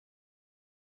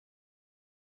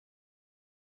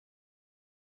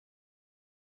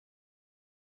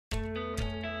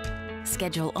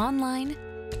schedule online,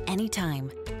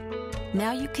 anytime.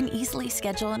 Now you can easily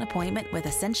schedule an appointment with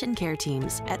Ascension Care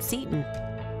Teams at Seton.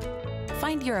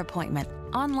 Find your appointment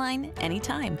online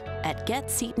anytime at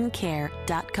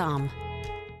getseatoncare.com.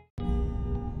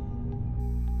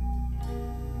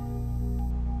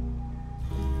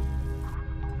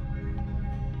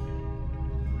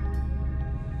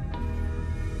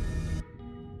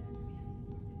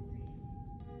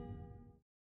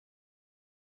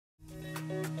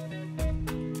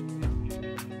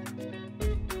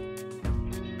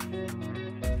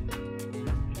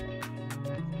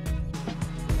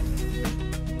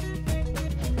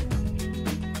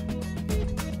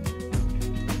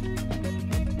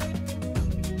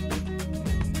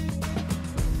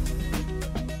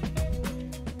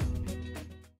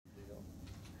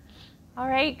 All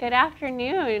right, good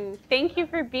afternoon. Thank you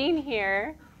for being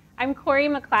here. I'm Corrie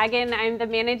MacLaggan. I'm the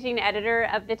managing editor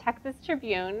of the Texas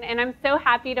Tribune, and I'm so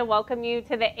happy to welcome you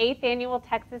to the 8th Annual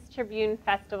Texas Tribune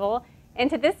Festival and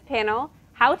to this panel,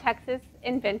 How Texas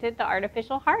Invented the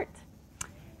Artificial Heart.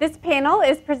 This panel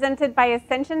is presented by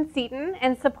Ascension Seton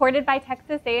and supported by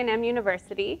Texas A&M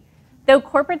University. Though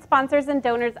corporate sponsors and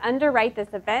donors underwrite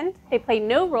this event, they play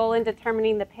no role in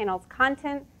determining the panel's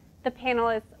content, the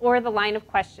panelists, or the line of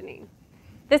questioning.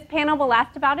 This panel will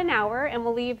last about an hour and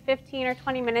we'll leave 15 or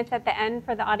 20 minutes at the end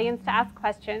for the audience to ask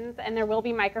questions, and there will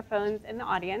be microphones in the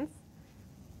audience.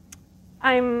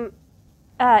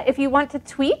 If you want to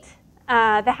tweet,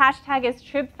 the hashtag is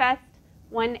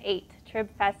TribFest18.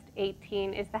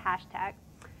 TribFest18 is the hashtag.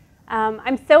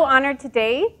 I'm so honored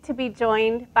today to be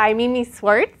joined by Mimi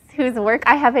Swartz, whose work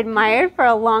I have admired for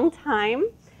a long time.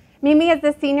 Mimi is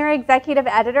the senior executive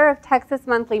editor of Texas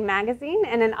Monthly Magazine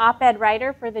and an op-ed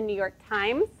writer for the New York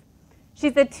Times.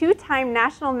 She's a 2-time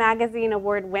National Magazine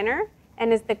Award winner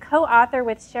and is the co-author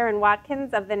with Sharon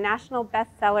Watkins of the national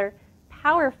bestseller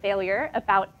Power Failure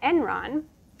about Enron.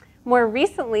 More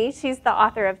recently, she's the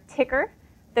author of Ticker,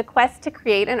 The Quest to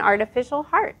Create an Artificial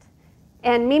Heart.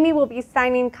 And Mimi will be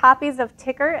signing copies of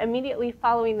Ticker immediately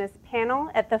following this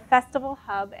panel at the Festival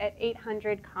Hub at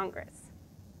 800 Congress.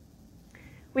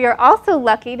 We are also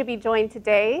lucky to be joined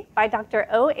today by Dr.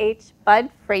 O.H. Bud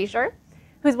Frazier,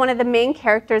 who's one of the main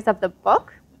characters of the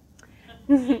book.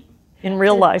 In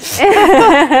real life.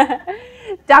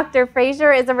 Dr.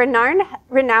 Frazier is a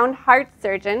renowned heart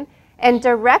surgeon and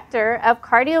director of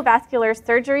cardiovascular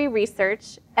surgery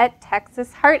research at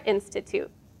Texas Heart Institute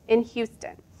in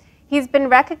Houston. He's been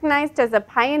recognized as a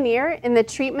pioneer in the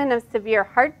treatment of severe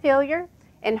heart failure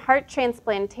and heart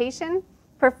transplantation,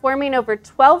 performing over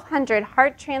 1,200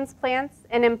 heart transplants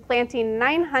and implanting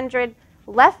 900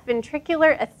 left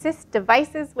ventricular assist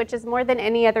devices, which is more than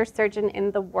any other surgeon in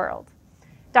the world.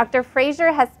 Dr.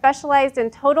 Frazier has specialized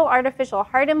in total artificial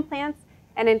heart implants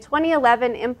and in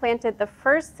 2011 implanted the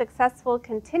first successful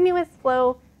continuous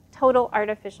flow total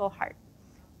artificial heart.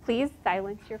 Please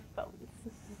silence your phones.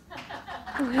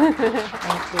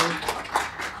 Thank you.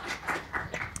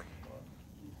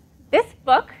 This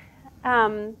book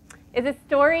is a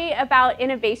story about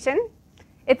innovation.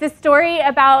 It's a story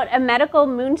about a medical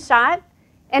moonshot,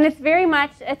 and it's very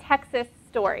much a Texas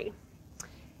story.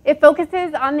 It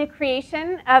focuses on the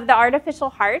creation of the artificial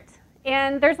heart,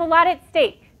 and there's a lot at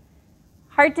stake.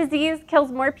 Heart disease kills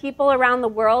more people around the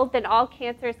world than all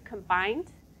cancers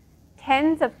combined.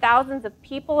 Tens of thousands of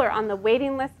people are on the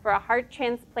waiting list for a heart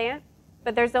transplant,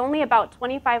 but there's only about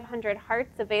 2,500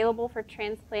 hearts available for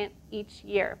transplant each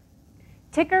year.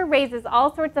 Ticker raises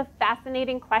all sorts of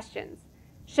fascinating questions.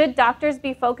 Should doctors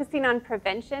be focusing on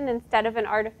prevention instead of an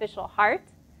artificial heart?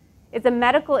 Is a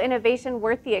medical innovation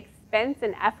worth the expense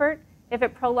and effort if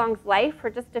it prolongs life for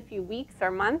just a few weeks or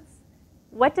months?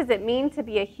 What does it mean to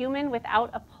be a human without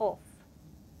a pulse?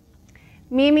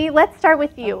 Mimi, let's start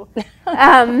with you.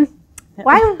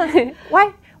 Why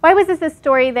was this a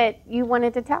story that you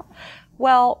wanted to tell?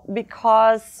 Well,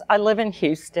 because I live in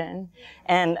Houston,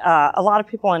 and a lot of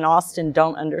people in Austin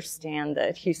don't understand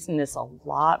that Houston is a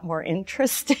lot more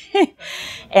interesting.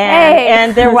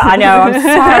 and there, I know, I'm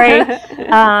sorry,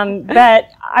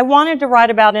 but I wanted to write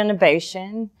about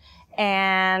innovation,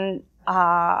 and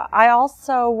I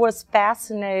also was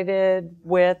fascinated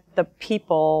with the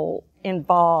people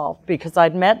involved because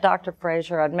I'd met Dr.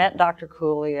 Frazier, I'd met Dr.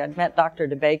 Cooley, I'd met Dr.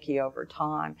 DeBakey over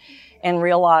time and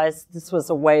realized this was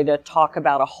a way to talk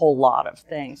about a whole lot of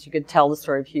things. You could tell the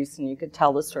story of Houston, you could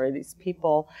tell the story of these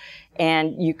people,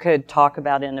 and you could talk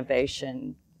about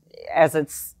innovation as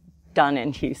it's done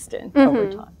in Houston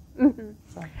over time.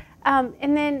 So.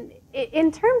 And then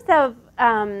in terms of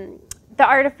the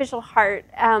artificial heart,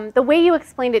 the way you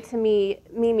explained it to me,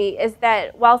 Mimi, is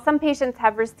that while some patients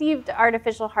have received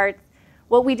artificial hearts,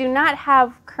 What we do not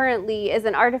have currently is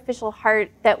an artificial heart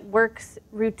that works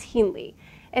routinely.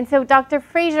 And so, Dr.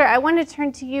 Frazier, I want to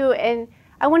turn to you, and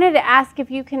I wanted to ask if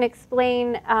you can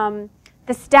explain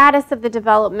the status of the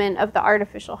development of the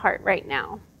artificial heart right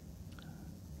now.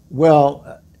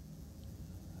 Well,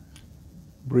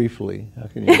 briefly, how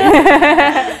can you?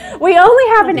 We only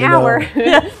have an hour.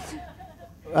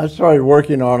 I started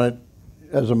working on it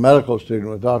as a medical student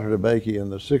with Dr. DeBakey in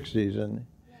the 60s, and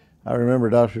I remember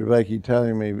Dr. DeBakey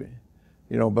telling me,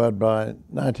 you know, but by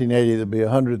 1980 there'd be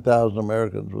 100,000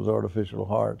 Americans with artificial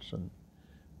hearts, and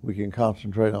we can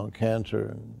concentrate on cancer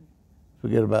and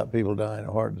forget about people dying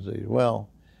of heart disease. Well,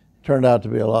 it turned out to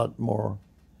be a lot more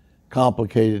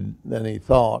complicated than he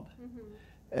thought.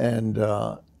 And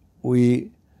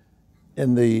we,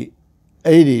 in the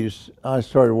 80s, I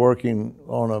started working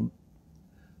on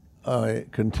a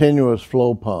continuous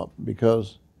flow pump,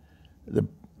 because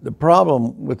the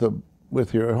problem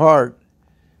with your heart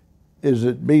is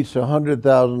it beats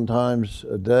 100,000 times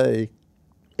a day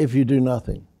if you do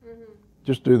nothing.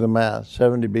 Just do the math,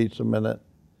 70 beats a minute,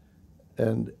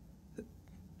 and it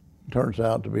turns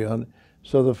out to be 100.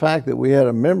 So the fact that we had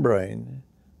a membrane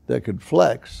that could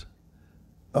flex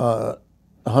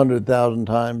 100,000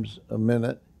 times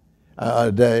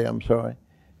a day,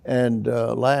 and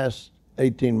last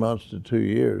 18 months to 2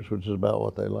 years, which is about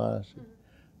what they lasted,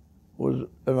 was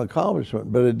an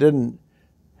accomplishment, but it didn't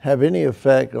have any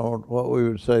effect on what we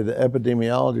would say the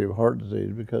epidemiology of heart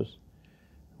disease, because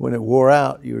when it wore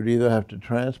out, you would either have to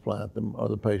transplant them or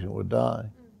the patient would die.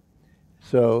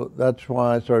 So that's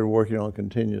why I started working on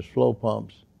continuous flow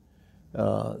pumps.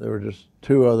 There were just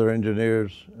 2 other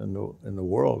engineers in the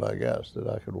world, I guess, that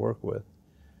I could work with.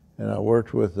 And I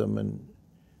worked with them, and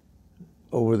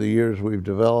over the years we've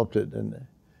developed it, and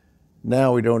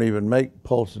now we don't even make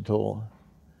pulsatile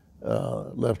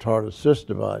left heart assist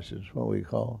devices, what we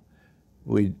call.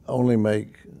 We only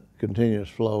make continuous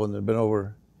flow, and there have been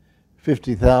over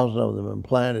 50,000 of them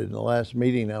implanted. In the last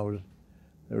meeting there was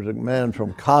a man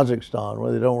from Kazakhstan,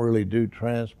 where they don't really do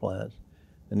transplants,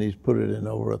 and he's put it in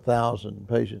over 1,000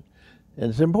 patients.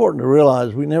 And it's important to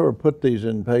realize we never put these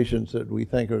in patients that we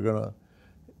think are going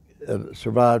to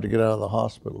survive to get out of the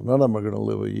hospital. None of them are going to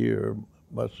live a year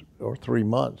or 3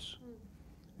 months.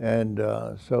 And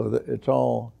so it's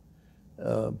all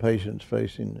patients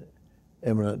facing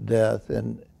imminent death.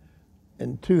 And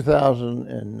in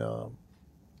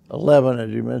 2011,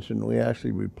 as you mentioned, we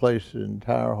actually replaced the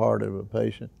entire heart of a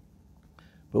patient.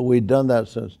 But we'd done that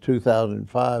since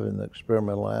 2005 in the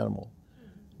experimental animal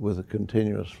with the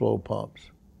continuous flow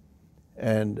pumps.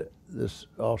 And this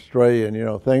Australian, you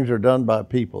know, things are done by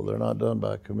people, they're not done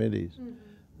by committees.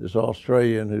 This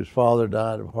Australian whose father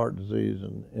died of heart disease,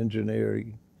 and engineer,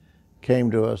 he came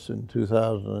to us in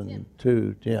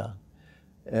 2002,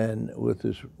 and with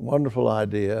this wonderful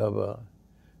idea of a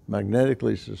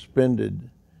magnetically suspended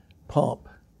pump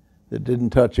that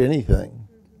didn't touch anything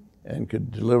and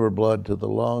could deliver blood to the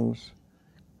lungs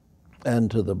and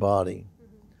to the body.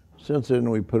 Since then,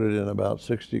 we put it in about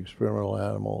 60 experimental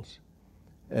animals.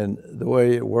 And the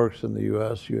way it works in the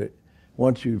U.S.,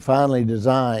 once you finally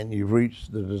design, you've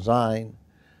reached the design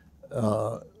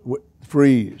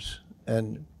freeze.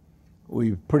 And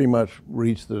we've pretty much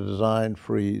reached the design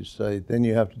freeze. Then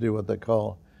you have to do what they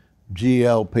call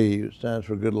GLP, which stands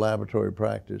for Good Laboratory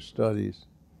Practice Studies,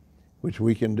 which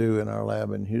we can do in our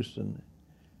lab in Houston.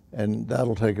 And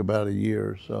that'll take about a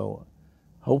year. So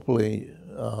hopefully,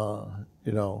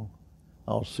 you know,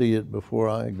 I'll see it before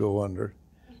I go under,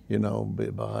 you know,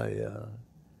 by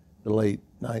the late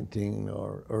 19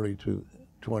 or early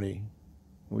 20.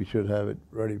 We should have it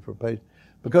ready for patients.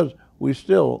 Because we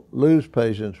still lose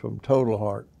patients from total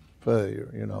heart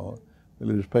failure, you know. We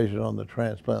lose patients on the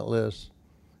transplant list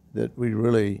that we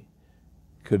really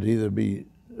could either be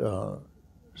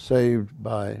saved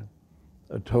by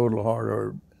a total heart,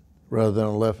 or rather than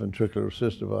a left ventricular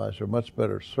assist device, or much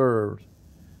better served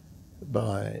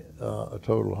by a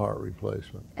total heart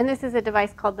replacement. And this is a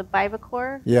device called the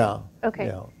Bivacor? Yeah. Okay.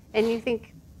 Yeah. And you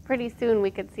think pretty soon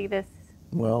we could see this?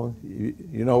 Well,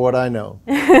 you know what I know.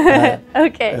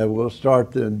 Okay. We'll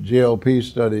start the GLP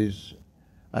studies.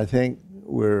 I think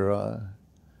we're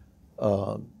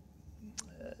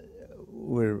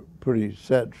pretty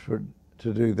set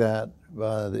to do that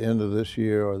by the end of this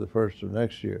year or the first of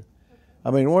next year.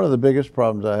 I mean, one of the biggest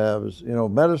problems I have is, you know,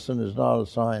 medicine is not a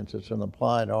science, it's an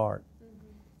applied art.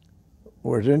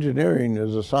 Whereas engineering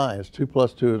is a science. 2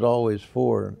 + 2 is always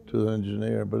 4 to the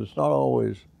engineer, but it's not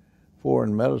always 4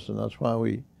 in medicine. That's why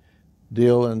we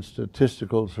deal in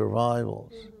statistical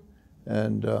survivals.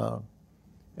 And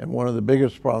And one of the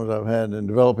biggest problems I've had in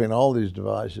developing all these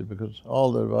devices, because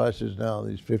all the devices now,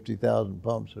 these 50,000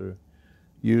 pumps that are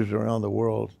used around the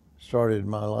world, started in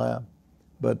my lab.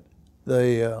 But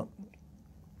they,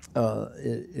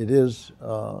 it is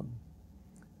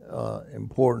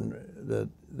important that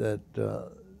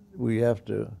we have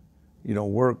to,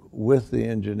 work with the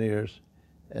engineers,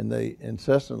 and they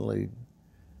incessantly,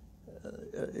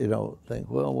 think,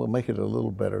 well, we'll make it a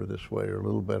little better this way or a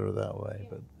little better that way.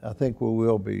 But I think we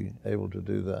will be able to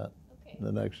do that in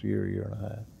the next year, year and a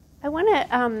half. I want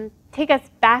to take us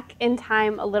back in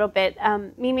time a little bit.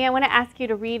 Mimi, I want to ask you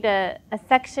to read a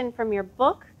section from your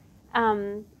book.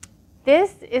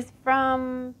 This is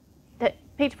from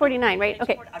page 49, right?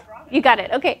 Okay, you got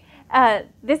it. Okay.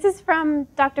 This is from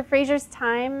Dr. Frazier's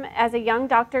time as a young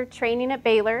doctor training at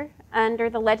Baylor under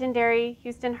the legendary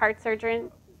Houston heart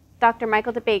surgeon, Dr.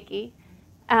 Michael DeBakey.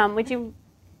 Would you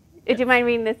mind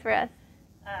reading this for us?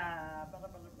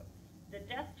 The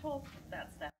death toll,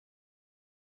 that's that.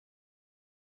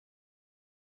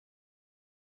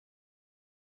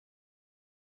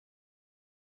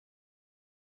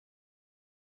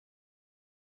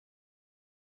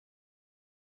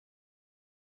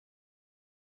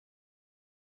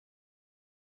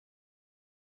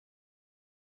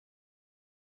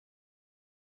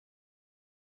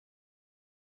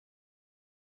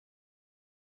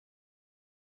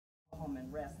 Home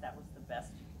and rest. That was the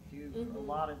best you could do for a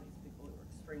lot of these people who were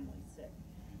extremely sick.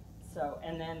 So,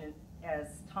 and then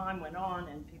as time went on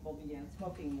and people began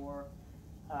smoking more,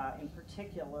 in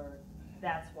particular,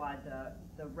 that's why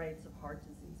the rates of heart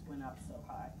disease went up so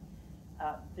high.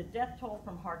 The death toll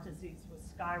from heart disease was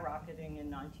skyrocketing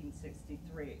in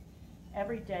 1963.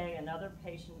 Every day another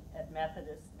patient at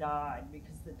Methodist died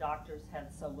because the doctors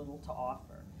had so little to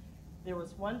offer. There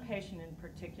was one patient in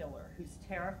particular whose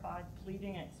terrified,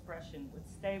 pleading expression would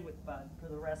stay with Bud for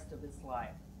the rest of his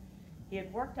life. He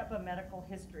had worked up a medical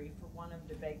history for one of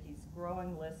DeBakey's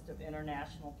growing list of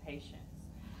international patients,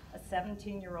 a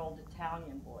 17-year-old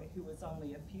Italian boy who was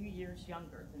only a few years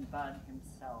younger than Bud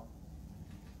himself.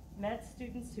 Med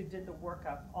students who did the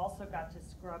workup also got to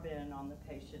scrub in on the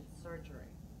patient's surgery.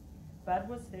 Bud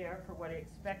was there for what he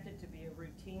expected to be a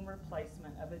routine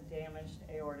replacement of a damaged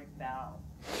aortic valve.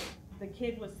 The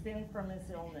kid was thin from his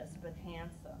illness, but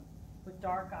handsome, with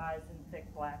dark eyes and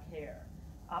thick black hair.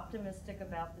 Optimistic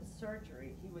about the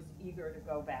surgery, he was eager to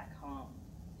go back home.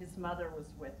 His mother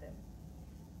was with him.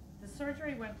 The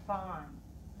surgery went fine.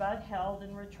 Bud held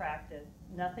and retracted,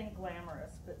 nothing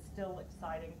glamorous, but still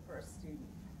exciting for a student.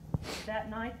 That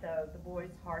night, though, the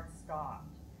boy's heart stopped.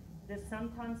 This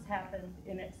sometimes happened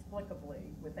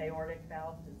inexplicably with aortic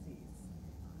valve disease.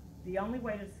 The only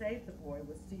way to save the boy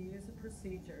was to use a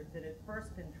procedure that had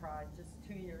first been tried just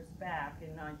 2 years back in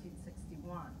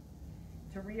 1961,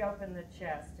 to reopen the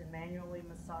chest and manually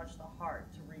massage the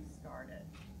heart to restart it.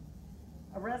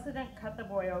 A resident cut the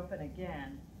boy open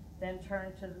again, then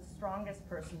turned to the strongest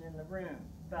person in the room,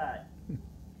 Bud.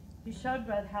 He showed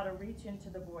Bud how to reach into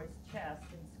the boy's chest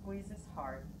and squeeze his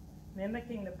heart,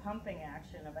 mimicking the pumping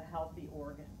action of a healthy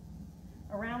organ.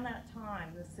 Around that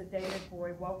time, the sedated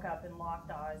boy woke up and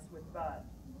locked eyes with Bud.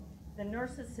 The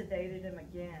nurses sedated him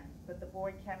again, but the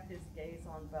boy kept his gaze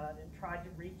on Bud and tried to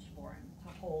reach for him,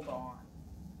 to hold on.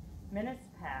 Minutes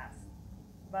passed.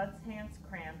 Bud's hands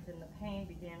cramped and the pain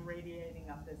began radiating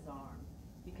up his arm.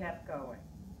 He kept going.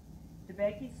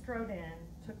 DeBakey strode in,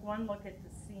 took one look at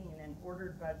the scene, and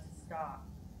ordered Bud to stop.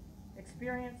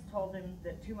 Experience told him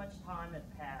that too much time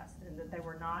had passed and that they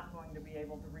were not going to be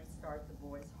able to restart the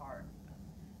boy's heart.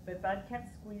 But Bud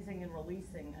kept squeezing and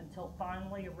releasing until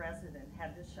finally a resident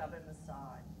had to shove him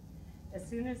aside. As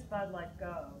soon as Bud let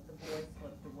go, the boy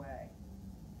slipped away.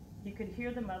 He could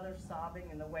hear the mother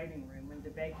sobbing in the waiting room when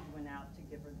DeBakey went out to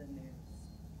give her the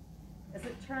news. As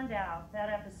it turned out, that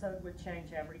episode would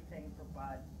change everything for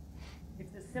Bud.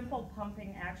 If the simple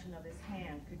pumping action of his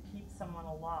hand could keep someone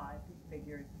alive, he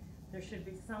figured, there should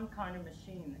be some kind of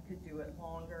machine that could do it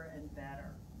longer and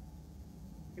better.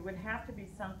 It would have to be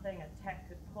something a tech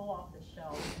could pull off the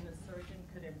shelf and a surgeon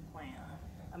could implant,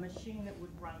 a machine that would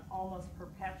run almost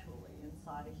perpetually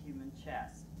inside a human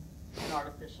chest, an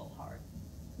artificial heart.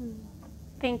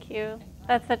 Thank you.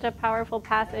 That's such a powerful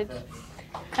passage.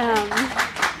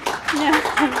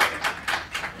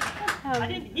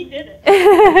 He did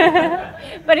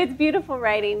it. But it's beautiful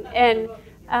writing. And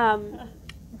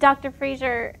Dr.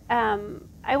 Frazier,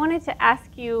 I wanted to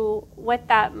ask you what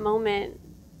that moment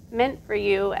meant for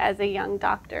you as a young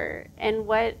doctor, and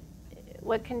what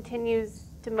continues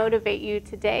to motivate you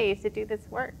today to do this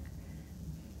work.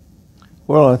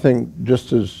 Well, I think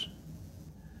just as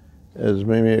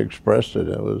Mimi expressed it,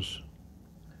 it was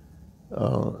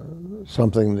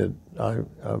something that I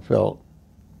felt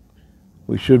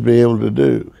we should be able to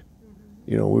do.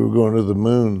 You know, we were going to the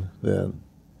moon then,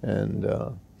 and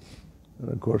of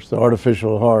course the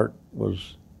artificial heart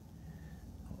was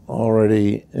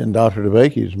already in Dr.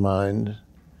 DeBakey's mind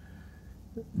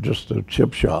just a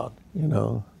chip shot, you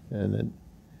know, and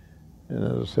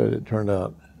as I said, it turned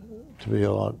out to be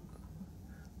a lot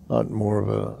more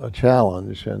of a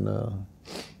challenge, and I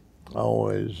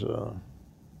always, you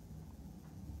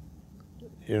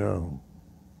know,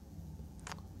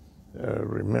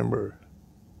 remember.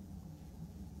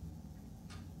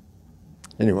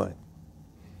 Anyway,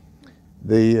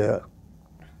 it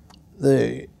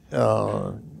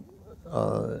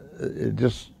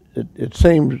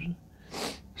seemed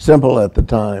simple at the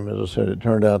time. As I said, it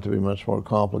turned out to be much more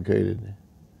complicated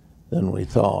than we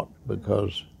thought,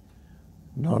 because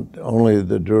not only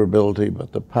the durability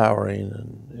but the powering,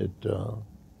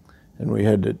 and we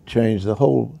had to change the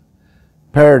whole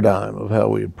paradigm of how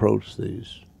we approach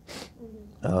these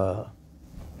the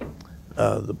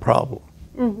problem.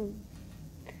 Mm-hmm.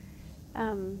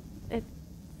 It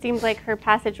seems like her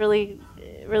passage really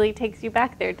takes you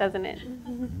back there, doesn't it?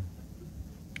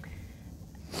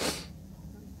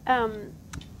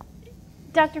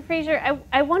 Dr. Frazier,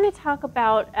 I want to talk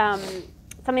about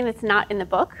something that's not in the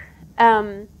book.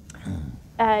 You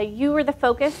were the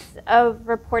focus of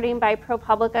reporting by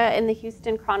ProPublica in the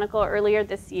Houston Chronicle earlier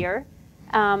this year.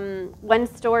 One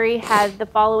story had the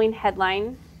following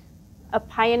headline: "A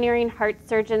pioneering heart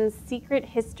surgeon's secret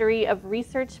history of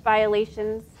research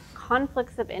violations,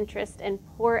 conflicts of interest, and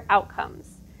poor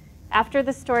outcomes." After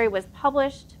the story was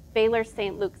published, Baylor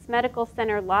St. Luke's Medical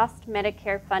Center lost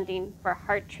Medicare funding for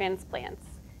heart transplants.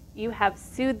 You have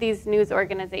sued these news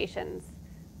organizations.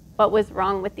 What was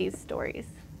wrong with these stories?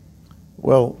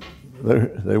 Well,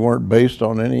 they weren't based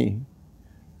on any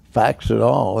facts at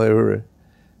all. They were,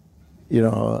 you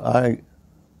know,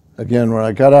 again, when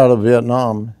I got out of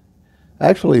Vietnam, I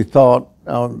actually thought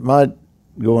I might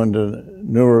go into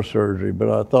neurosurgery, but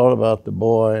I thought about the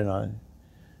boy, and I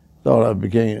thought I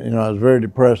became, you know, I was very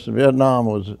depressed. Vietnam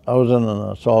I was in an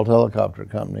assault helicopter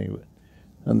company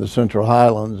in the Central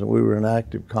Highlands, and we were in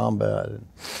active combat. And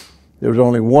there was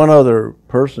only one other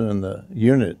person in the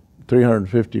unit,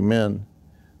 350 men,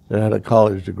 that had a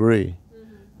college degree.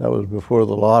 Mm-hmm. That was before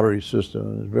the lottery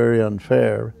system. It was very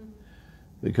unfair,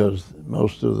 because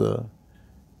most of the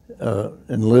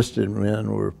enlisted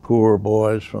men were poor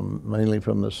boys mainly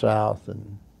from the South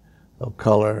and of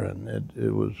color, and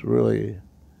it was really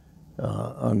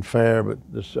unfair. But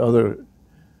this other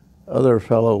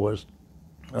fellow was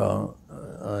I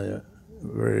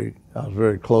was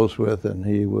very close with, and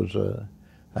he was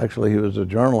actually he was a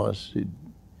journalist. He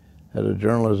had a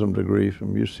journalism degree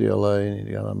from UCLA, and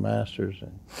he got a master's,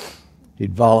 and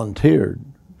he'd volunteered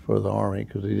for the Army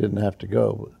because he didn't have to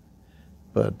go,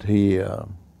 but he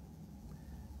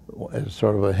it's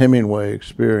sort of a Hemingway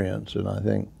experience. And I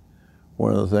think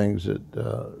one of the things that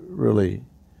really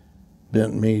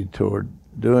bent me toward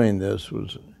doing this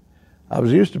was I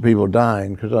was used to people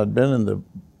dying, because I'd been in the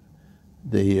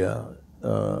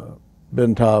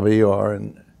Ben Taub ER,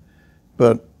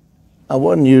 but I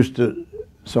wasn't used to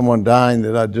someone dying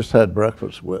that I just had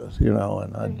breakfast with, you know,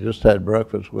 and I just had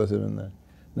breakfast with him, and the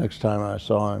next time I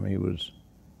saw him, he was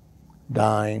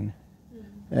dying.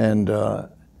 And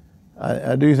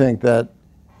I do think that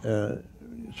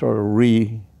sort of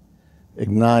reignited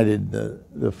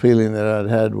the feeling that I'd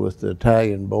had with the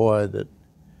Italian boy, that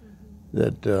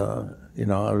you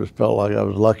know, I just felt like I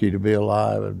was lucky to be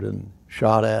alive. I've been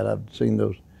shot at. I've seen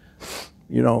those,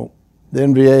 you know, the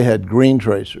NVA had green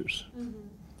tracers.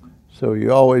 So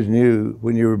you always knew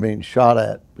when you were being shot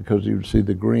at, because you would see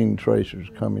the green tracers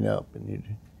coming up, and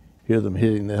you'd hear them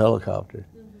hitting the helicopter.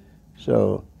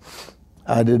 So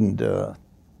I didn't,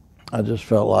 I just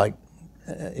felt like,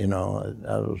 you know,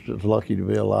 I was just lucky to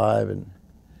be alive,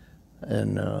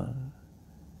 and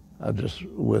I just,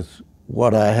 with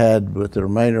what I had with the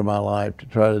remainder of my life, to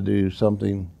try to do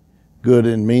something good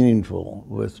and meaningful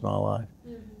with my life.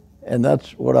 And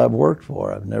that's what I've worked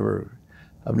for. I've never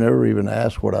even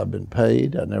asked what I've been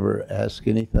paid. I never asked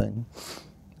anything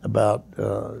about,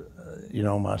 you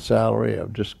know, my salary.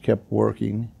 I've just kept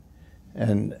working,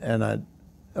 and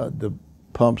the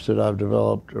pumps that I've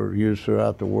developed or used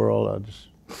throughout the world. I just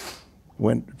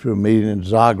went to a meeting in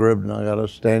Zagreb, and I got a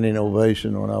standing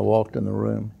ovation when I walked in the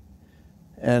room.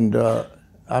 And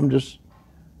I'm just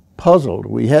puzzled.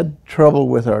 We had trouble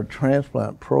with our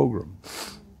transplant program,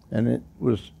 and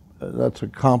that's a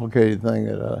complicated thing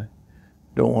that I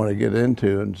don't want to get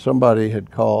into. And somebody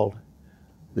had called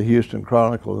the Houston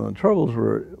Chronicle, and the troubles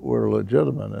were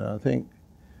legitimate. And I think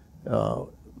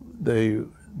they've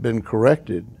been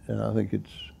corrected, and I think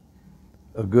it's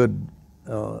a good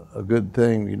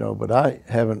thing, you know. But I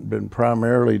haven't been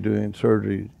primarily doing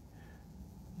surgery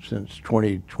since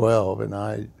 2012, and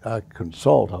I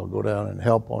consult. I'll go down and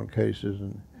help on cases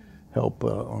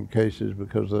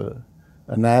because the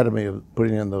anatomy of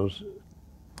putting in those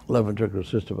left ventricular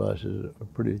assist devices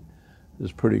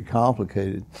is pretty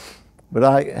complicated. But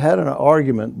I had an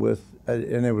argument with,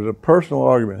 and it was a personal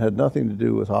argument, had nothing to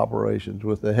do with operations,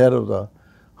 with the head of the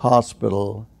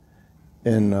hospital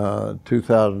in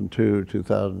 2002,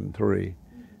 2003,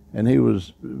 and he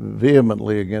was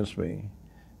vehemently against me.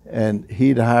 And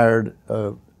he'd hired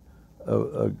a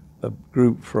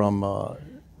group from a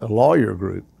lawyer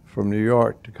group from New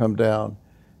York to come down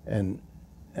and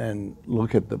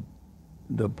look at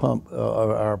the pump,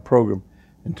 our program.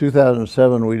 In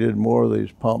 2007, we did more of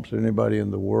these pumps than anybody in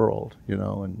the world. You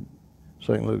know, in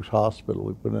St. Luke's Hospital,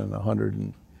 we put in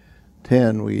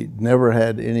 110. We never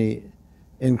had any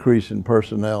increase in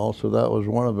personnel, so that was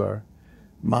one of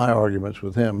my arguments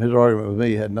with him. His argument with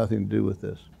me had nothing to do with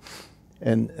this.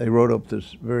 And they wrote up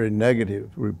this very negative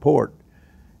report,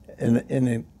 and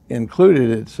it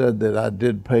included, it said that I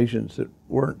did patients that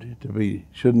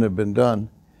shouldn't have been done,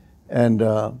 and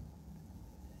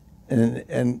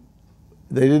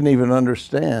they didn't even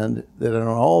understand that in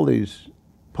all these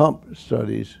pump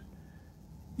studies,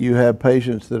 you have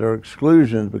patients that are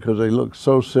exclusions because they look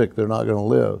so sick they're not going to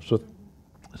live.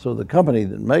 So the company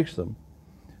that makes them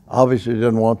obviously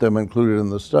didn't want them included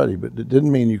in the study, but it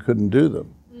didn't mean you couldn't do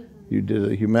them. You did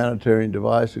a humanitarian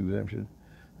device exemption.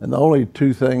 And the only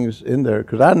two things in there,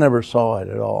 because I never saw it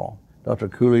at all. Dr.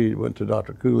 Cooley, went to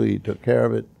Dr. Cooley, he took care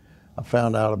of it. I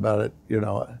found out about it, you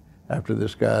know, after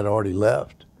this guy had already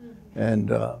left. And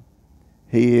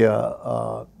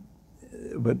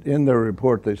but in their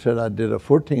report they said I did a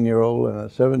 14-year-old and a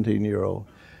 17-year-old,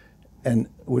 and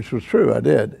which was true, I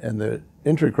did. And the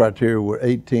entry criteria were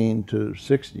 18 to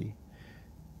 60.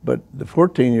 But the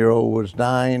 14-year-old was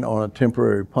dying on a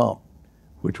temporary pump,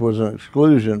 which was an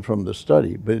exclusion from the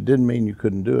study, but it didn't mean you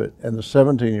couldn't do it. And the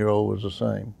 17-year-old was the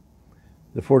same.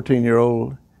 The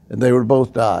 14-year-old, and they were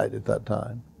both died at that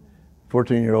time.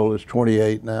 14-year-old is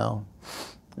 28 now,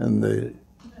 and the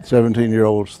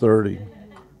 17-year-old is 30.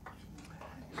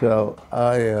 So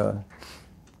I'm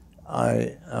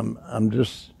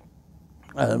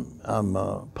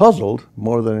puzzled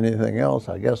more than anything else.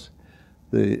 I guess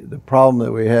the problem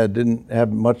that we had didn't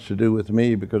have much to do with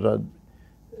me, because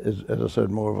as I said,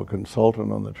 more of a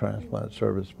consultant on the transplant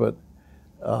service. But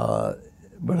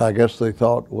I guess they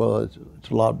thought, well, it's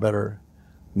a lot better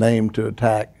name to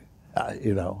attack.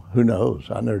 You know, who knows?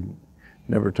 I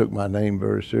never took my name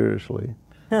very seriously,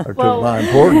 or took my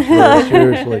importance very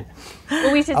seriously.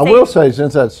 Well, we should I will say,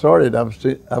 since that started, I've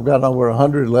gotten over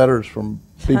 100 letters from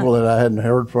people that I hadn't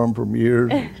heard from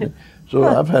years. So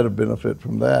I've had a benefit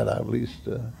from that, at least.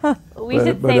 But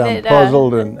I'm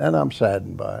puzzled and I'm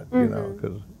saddened by it, you know,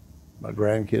 because my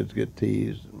grandkids get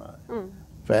teased and my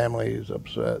family is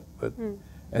upset. But and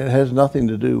it has nothing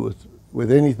to do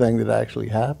with anything that actually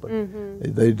happened.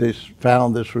 They just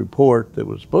found this report that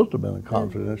was supposed to have been a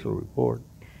confidential report.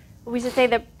 We should say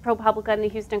that ProPublica and the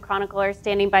Houston Chronicle are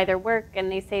standing by their work,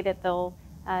 and they say that they'll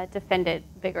defend it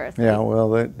vigorously. Yeah, well,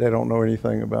 they don't know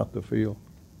anything about the field.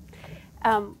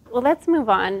 Well, let's move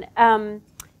on.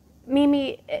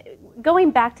 Mimi,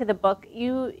 going back to the book,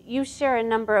 you share a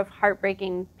number of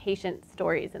heartbreaking patient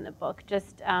stories in the book.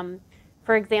 Just,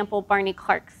 for example, Barney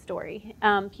Clark's story.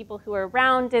 People who were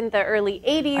around in the early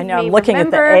 80s I know, may I'm looking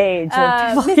remember at the age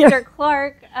of Mr.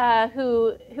 Clark,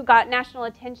 who got national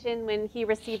attention when he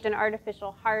received an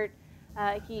artificial heart.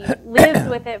 He lived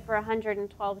with it for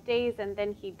 112 days, and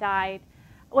then he died.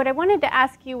 What I wanted to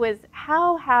ask you was,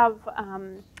 how have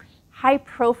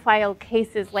high-profile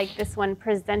cases like this one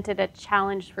presented a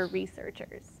challenge for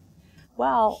researchers?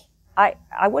 Well, I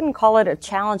wouldn't call it a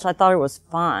challenge. I thought it was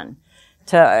fun.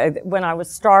 When I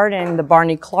was starting the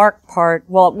Barney Clark part,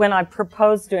 well, when I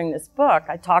proposed doing this book,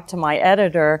 I talked to my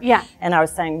editor, and I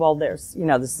was saying, well, this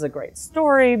is a great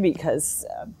story because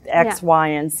X, Y,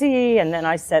 and Z, and then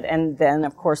I said, and then,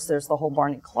 of course, there's the whole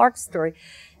Barney Clark story.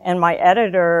 And my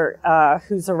editor,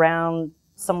 who's around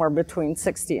somewhere between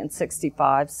 60 and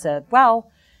 65, said, well,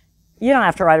 you don't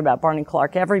have to write about Barney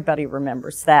Clark. Everybody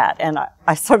remembers that. And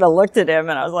I sort of looked at him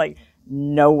and I was like,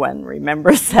 no one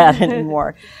remembers that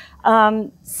anymore.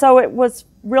 So it was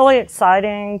really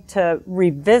exciting to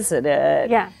revisit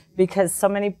it. Because so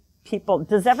many people,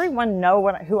 does everyone know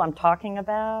who I'm talking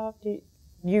about?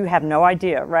 You have no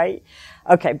idea, right?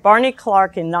 Okay, Barney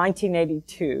Clark in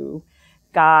 1982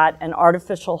 got an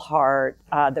artificial heart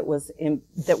that was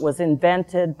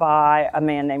invented by a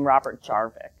man named Robert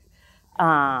Jarvik.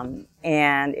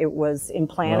 And it was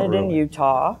implanted in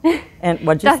Utah. And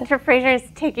what'd you say? Dr. Frazier is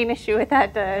taking issue with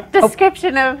that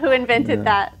description of who invented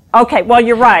that. Okay, well,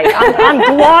 you're right.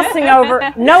 I'm glossing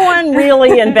over. No one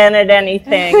really invented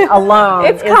anything alone.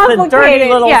 It's the dirty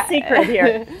little secret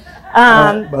here.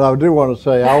 But I do want to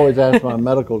say, I always ask my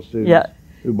medical students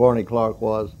who Barney Clark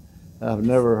was. I've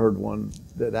never heard one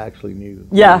that actually knew.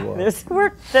 Yeah,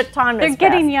 the time They're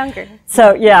getting younger.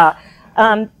 So, yeah.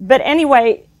 But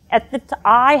anyway,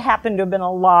 I happened to have been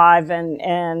alive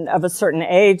and of a certain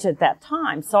age at that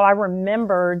time. So I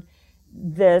remembered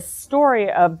this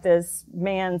story of this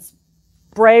man's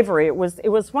bravery. It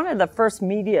was one of the first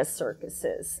media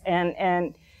circuses,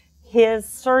 and his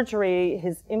surgery,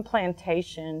 his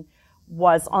implantation,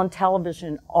 was on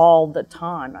television all the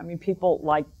time. I mean, people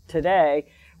like today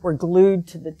were glued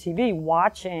to the TV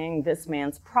watching this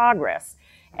man's progress,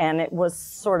 and it was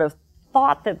sort of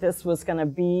thought that this was going to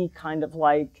be kind of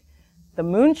like the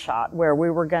moonshot, where we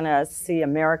were going to see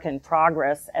American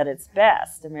progress at its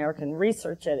best, American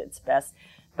research at its best.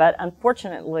 But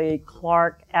unfortunately,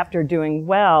 Clark, after doing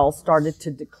well, started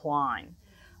to decline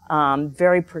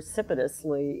very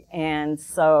precipitously. And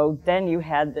so then you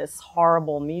had this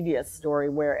horrible media story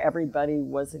where everybody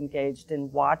was engaged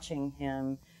in watching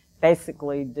him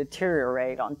basically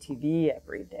deteriorate on TV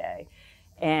every day.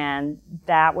 And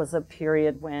that was a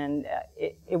period when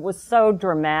it was so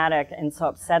dramatic and so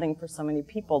upsetting for so many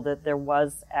people that there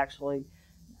was actually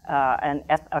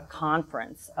a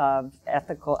conference of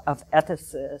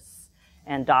ethicists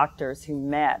and doctors who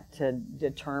met to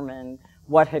determine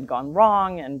what had gone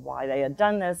wrong and why they had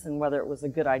done this and whether it was a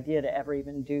good idea to ever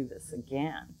even do this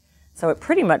again. So it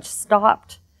pretty much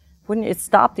stopped. It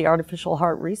stopped the artificial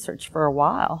heart research for a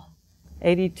while.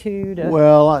 82 to...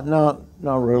 Well, not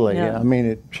really. Yeah. I mean,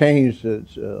 it changed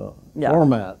its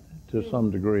format to some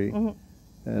degree.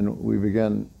 And we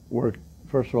began work.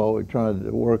 First of all, we tried to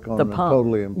work on a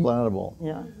totally implantable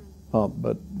pump,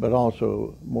 but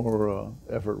also more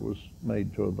effort was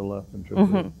made toward the left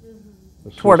ventricle.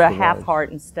 Toward a half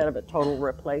heart instead of a total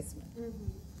replacement.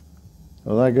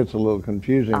 Well, that gets a little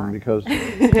confusing because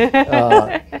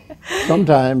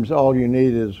sometimes all you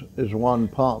need is one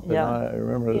pump. And I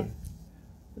remember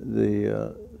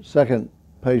the second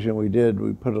patient we did,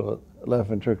 we put a left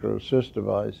ventricular assist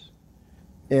device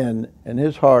in, and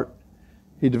his heart,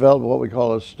 he developed what we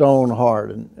call a stone heart,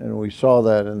 and we saw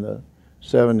that in the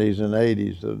 70s and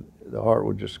 80s. The heart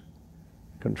would just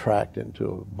contract into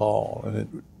a ball, and it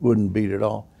wouldn't beat at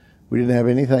all. We didn't have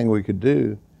anything we could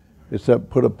do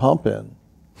except put a pump in.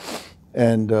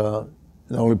 And the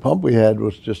only pump we had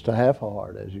was just a half a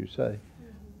heart, as you say.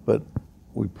 But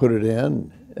we put it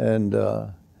in, and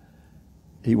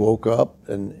he woke up,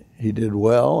 and he did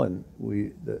well. And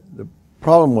the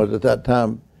problem was at that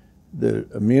time, the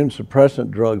immune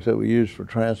suppressant drugs that we used for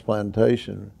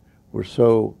transplantation were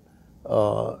so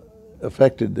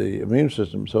affected the immune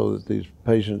system so that these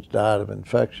patients died of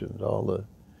infections. All the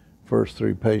first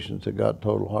 3 patients that got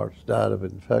total hearts died of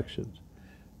infections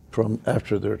from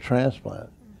after their transplant.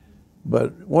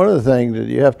 But one of the things that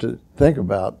you have to think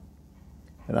about,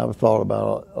 and I've thought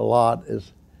about a lot,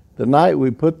 is the night we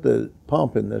put the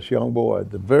pump in this young boy,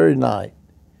 the very night,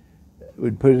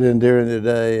 we'd put it in during the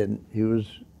day, and he was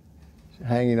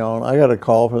hanging on. I got a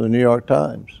call from the New York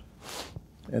Times,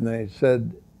 and they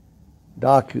said,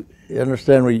 "Doc, you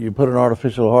understand you put an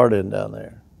artificial heart in down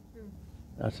there?"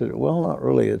 I said, "Well, not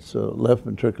really. It's a left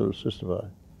ventricular assist device."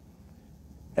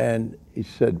 And he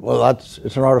said, "Well, it's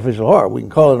an artificial heart. We can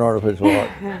call it an artificial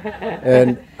heart."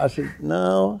 And I said,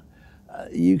 "No,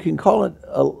 you can call it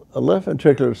a left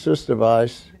ventricular assist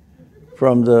device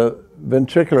from the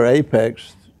ventricular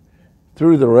apex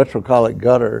through the retrocolic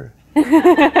gutter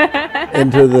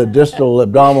into the distal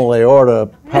abdominal aorta,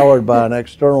 powered by an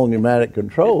external pneumatic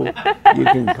control. You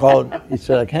can call it." He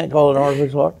said, "I can't call it an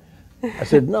artificial heart." I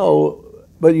said, "No,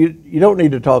 but you don't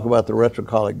need to talk about the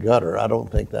retrocolic gutter. I don't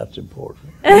think that's important."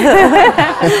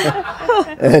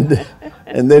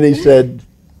 and then he said,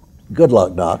 "Good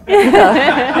luck, Doc."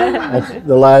 That's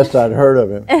the last I'd heard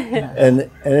of him. And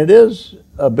it is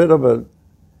a bit of a,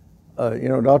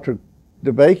 Dr.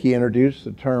 DeBakey introduced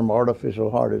the term artificial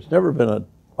heart. It's never been an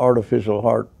artificial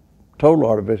heart, total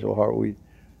artificial heart. We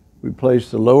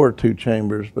placed the lower 2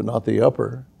 chambers, but not the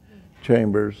upper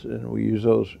chambers, and we use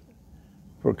those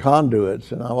for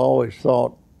conduits. And I've always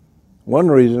thought one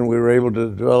reason we were able to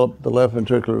develop the left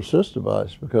ventricular assist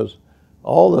device, because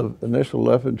all the initial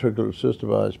left ventricular assist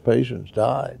device patients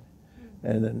died.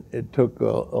 And then it took a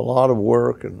lot of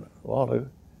work and a lot of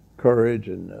courage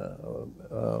and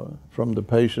from the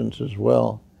patients as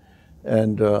well.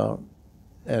 And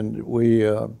we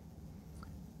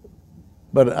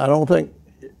but I don't think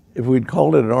if we'd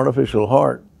called it an artificial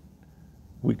heart,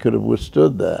 we could have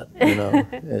withstood that, you know.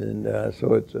 And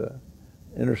so it's a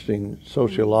interesting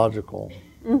sociological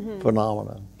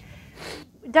phenomenon.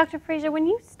 Dr. Frazier, when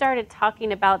you started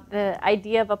talking about the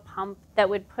idea of a pump that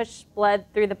would push blood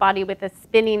through the body with a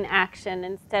spinning action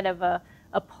instead of a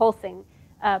pulsing,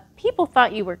 people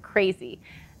thought you were crazy.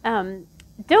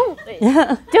 Don't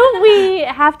we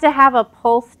have to have a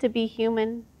pulse to be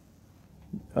human?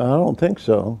 I don't think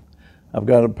so. I've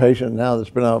got a patient now that's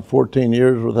been out 14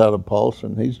 years without a pulse,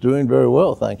 and he's doing very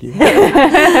well, thank you.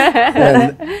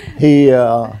 And he,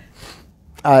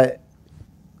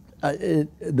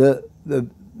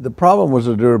 the problem was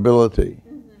the durability,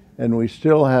 and we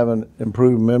still haven't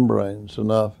improved membranes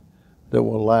enough that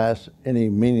will last any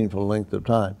meaningful length of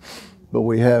time. But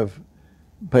we have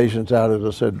patients out, as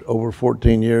I said, over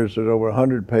 14 years. There's over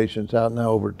 100 patients out now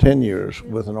over 10 years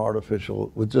with an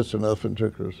artificial, with just an left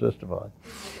ventricular assist device.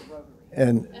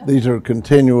 And these are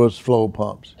continuous flow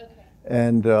pumps.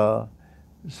 And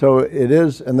so it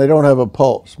is, and they don't have a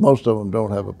pulse. Most of them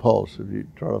don't have a pulse. If you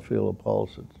try to feel a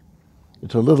pulse,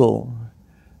 it's a little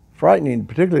frightening,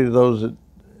 particularly to those that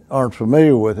aren't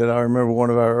familiar with it. I remember one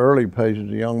of our early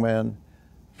patients, a young man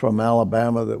from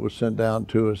Alabama that was sent down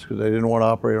to us because they didn't want to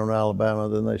operate on Alabama.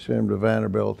 Then they sent him to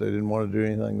Vanderbilt. They didn't want to do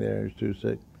anything there. He was too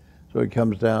sick. So he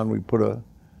comes down, we put a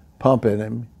pump in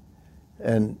him,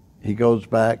 and he goes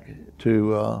back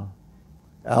to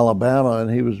Alabama,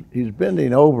 and he's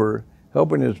bending over,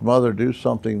 helping his mother do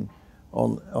something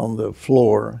on the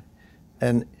floor,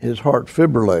 and his heart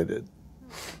fibrillated.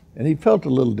 And he felt a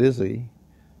little dizzy,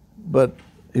 but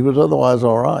he was otherwise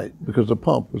all right because the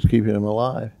pump was keeping him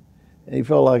alive. And he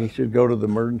felt like he should go to the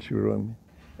emergency room.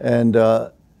 And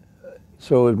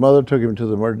so his mother took him to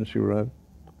the emergency room,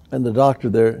 and the doctor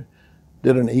there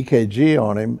did an EKG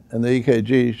on him, and the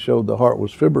EKG showed the heart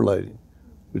was fibrillating,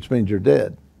 which means you're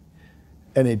dead.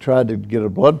 And he tried to get a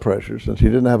blood pressure. Since he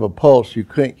didn't have a pulse, you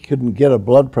couldn't get a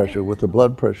blood pressure with the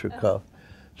blood pressure cuff.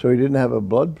 So he didn't have a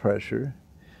blood pressure,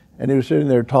 and he was sitting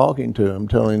there talking to him,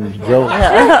 telling his jokes.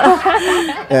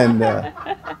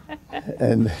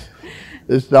 And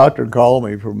this doctor called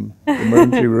me from the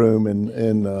emergency room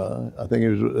in I think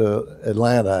it was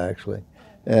Atlanta, actually.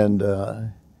 And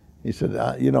he said,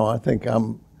 I think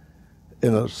I'm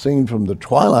in a scene from the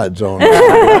Twilight Zone.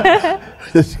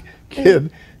 This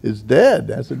kid is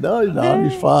dead. I said, no, he's not.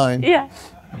 He's fine. Yeah.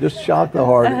 Just shock the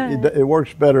heart. It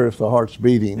works better if the heart's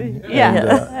beating.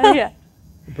 Yeah. Yeah.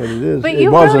 But it is. But it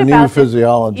was a new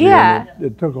physiology. Yeah. And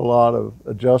it took a lot of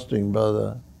adjusting by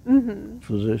the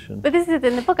physician. But this is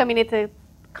in the book. I mean, it's a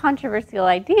controversial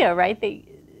idea, right?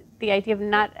 The idea of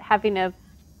not having a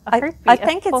heartbeat. I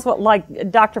think it's what, like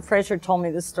Dr. Frazier told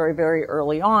me this story very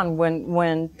early on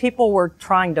when people were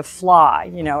trying to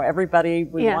fly. Everybody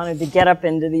wanted to get up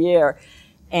into the air,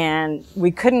 and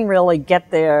we couldn't really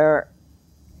get there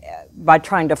by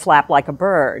trying to flap like a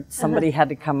bird. Somebody had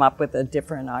to come up with a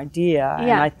different idea.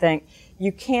 And I think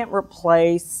you can't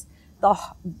replace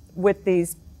with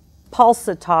these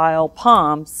pulsatile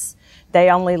pumps. They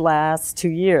only last 2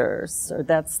 years. So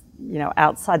that's,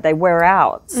 outside. They wear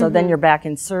out. So then you're back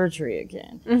in surgery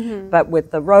again. But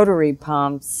with the rotary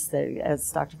pumps, as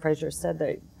Dr. Frazier said,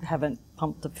 they haven't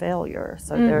pumped to failure.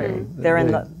 So they're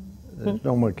in the... There's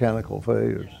no mechanical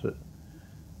failures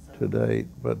to date.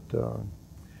 But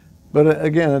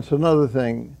again, it's another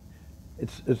thing.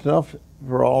 It's enough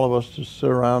for all of us to sit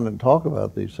around and talk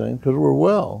about these things because we're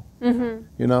well,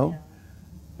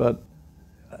 But,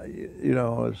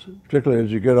 particularly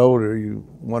as you get older, you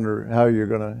wonder how you're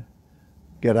going to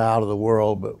get out of the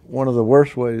world. But one of the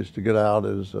worst ways to get out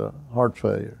is heart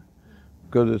failure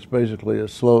because it's basically a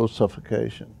slow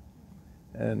suffocation,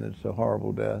 and it's a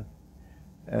horrible death.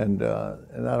 And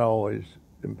that always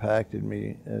impacted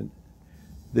me. And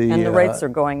the rates are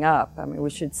going up. I mean, we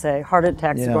should say heart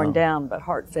attacks are going down, but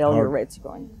heart failure rates are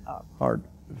going up. Heart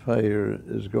failure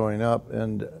is going up,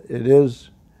 and it is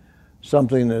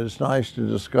something that is nice to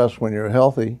discuss when you're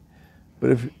healthy. But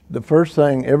if the first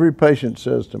thing every patient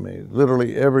says to me,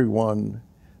 literally everyone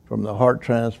from the heart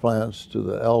transplants to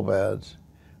the LVADs,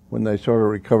 when they sort of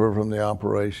recover from the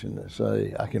operation, they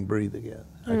say, I can breathe again.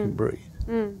 I can breathe.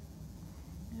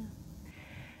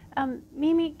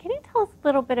 Mimi, can you tell us a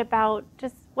little bit about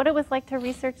just what it was like to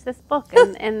research this book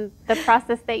and the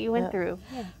process that you went through?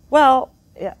 Well,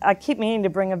 I keep meaning to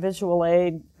bring a visual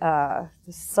aid.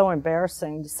 It's so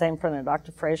embarrassing to say in front of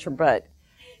Dr. Frazier, but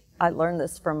I learned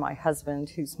this from my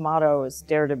husband, whose motto is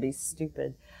 "Dare to be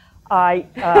stupid." I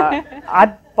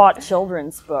bought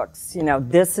children's books.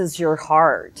 This is your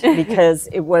heart, because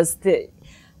it was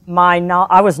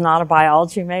I was not a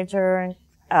biology major,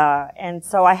 and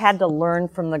so I had to learn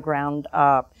from the ground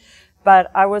up. But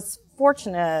I was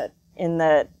fortunate in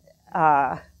that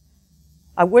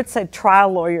I would say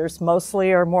trial lawyers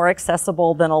mostly are more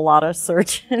accessible than a lot of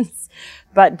surgeons.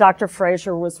 But Dr.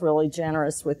 Frazier was really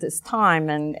generous with his time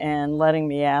and letting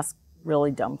me ask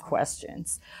really dumb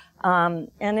questions. And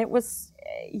it was,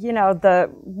 you know,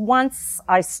 once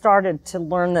I started to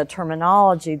learn the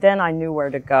terminology, then I knew where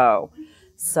to go.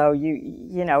 So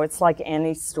you know, it's like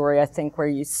any story, I think, where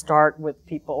you start with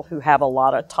people who have a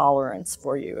lot of tolerance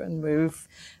for you and move.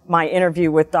 My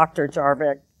interview with Dr.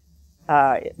 Jarvik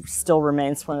it still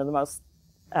remains one of the most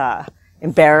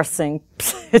embarrassing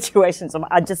situations.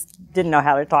 I just didn't know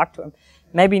how to talk to him.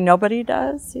 Maybe nobody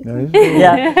does. No,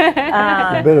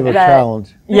 Yeah, a bit of a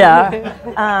challenge.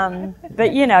 Yeah,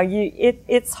 but you know,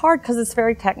 it's hard because it's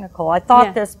very technical. I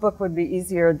thought this book would be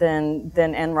easier than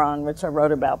Enron, which I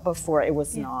wrote about before. It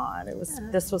was not.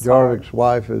 This was Jarvik's hard.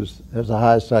 wife has the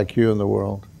highest IQ in the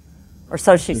world, or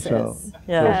so she says. So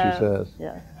she says.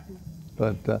 Yeah.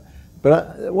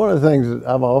 But one of the things that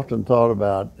I've often thought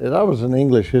about is I was an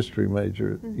English history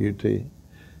major at UT,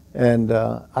 and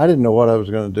I didn't know what I was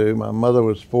going to do. My mother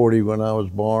was 40 when I was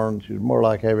born. She was more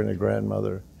like having a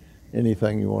grandmother,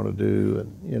 anything you want to do.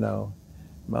 And, you know,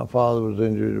 my father was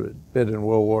injured a bit in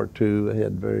World War II. I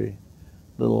had very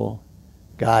little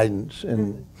guidance,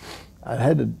 and I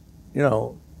had to, you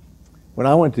know, when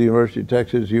I went to the University of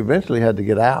Texas, you eventually had to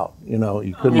get out. You know,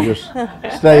 you couldn't just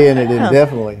stay in it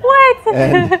indefinitely. What?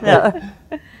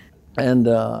 And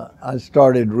I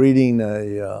started reading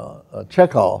a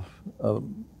Chekhov,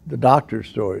 the doctor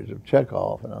stories of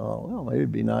Chekhov, and I thought, well, maybe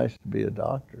it'd be nice to be a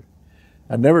doctor.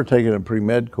 I'd never taken a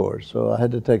pre-med course, so I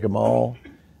had to take them all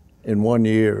in 1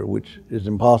 year, which is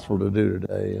impossible to do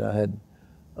today. I had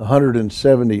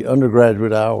 170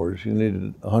 undergraduate hours. You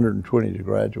needed 120 to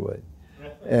graduate.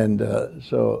 And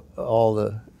so all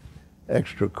the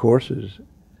extra courses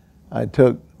I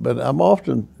took, but I'm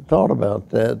often thought about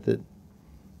that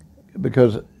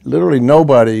because literally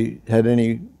nobody had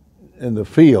any, in the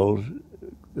field,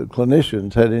 the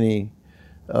clinicians had any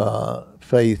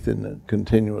faith in the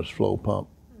continuous flow pump.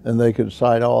 And they could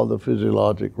cite all the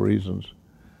physiologic reasons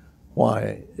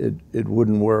why it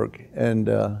wouldn't work. And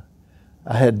I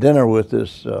had dinner with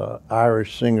this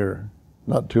Irish singer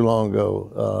not too long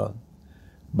ago,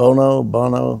 Bono.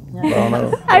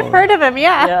 I've heard of him,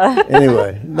 yeah.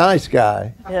 Anyway, nice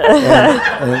guy. He's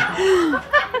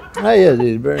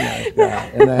a very nice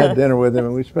guy. And I had dinner with him,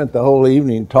 and we spent the whole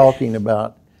evening talking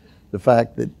about the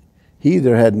fact that he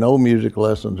either had no music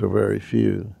lessons or very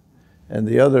few, and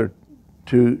the other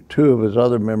two of his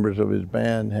other members of his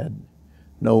band had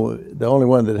no. The only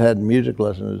one that had music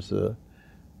lessons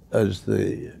is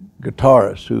the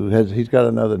guitarist he's got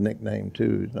another nickname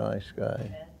too. He's a nice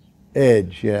guy.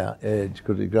 Edge,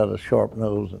 because he's got a sharp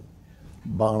nose, and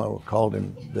Bono called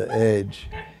him the Edge.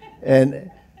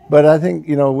 But I think,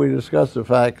 you know, we discussed the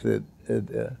fact that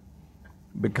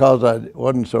because I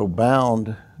wasn't so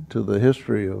bound to the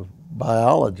history of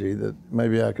biology, that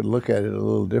maybe I could look at it a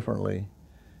little differently.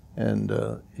 And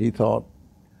he thought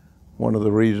one of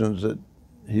the reasons that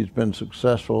he's been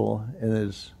successful in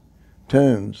his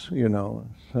tunes, you know,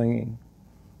 singing,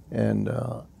 and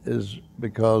is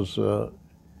because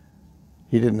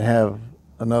he didn't have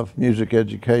enough music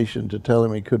education to tell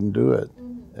him he couldn't do it.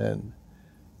 And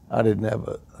I didn't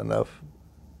have enough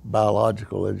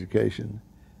biological education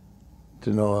to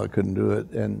know I couldn't do it.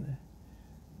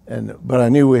 But I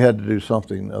knew we had to do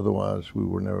something, otherwise we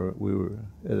were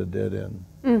at a dead end.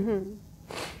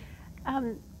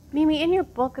 Mimi, in your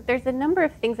book, there's a number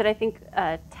of things that I think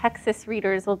Texas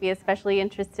readers will be especially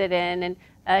interested in,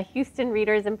 and Houston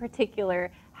readers in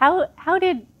particular. How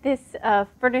did this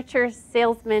furniture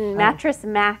salesman, Mattress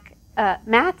Mac,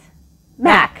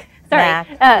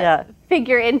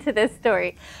 figure into this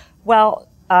story? Well,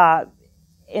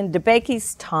 in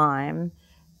DeBakey's time,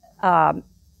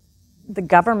 the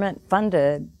government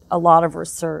funded a lot of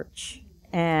research,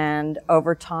 and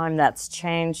over time that's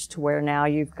changed to where now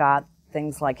you've got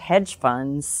things like hedge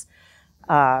funds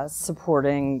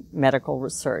supporting medical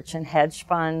research, and hedge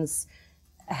funds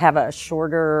have a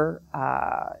shorter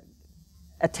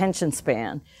attention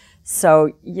span.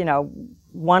 So, you know,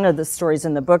 one of the stories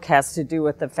in the book has to do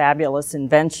with the fabulous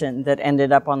invention that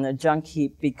ended up on the junk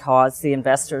heap because the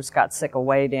investors got sick of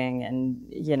waiting and,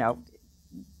 you know,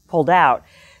 pulled out.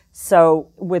 So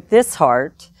with this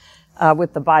heart,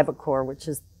 with the Bibacore, which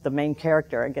is the main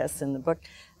character, I guess, in the book,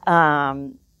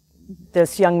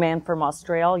 this young man from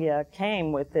Australia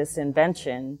came with this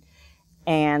invention,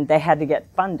 and they had to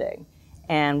get funding.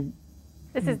 And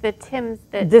this is the Tims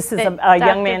this is a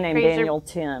young man named Daniel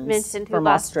Tims mentioned, from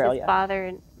lost Australia. His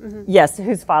father Yes,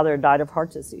 whose father died of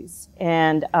heart disease.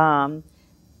 And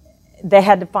they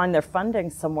had to find their funding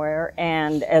somewhere,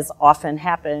 and as often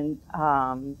happened,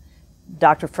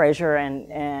 Dr. Frazier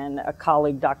and a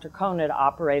colleague, Dr. Cohn, had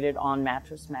operated on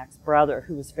Mattress Mac's brother,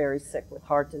 who was very sick with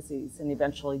heart disease and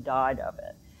eventually died of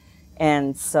it.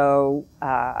 And so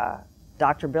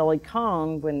Dr. Billy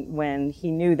Cohn, when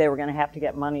he knew they were going to have to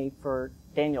get money for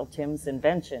Daniel Tim's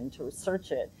invention to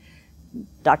research it,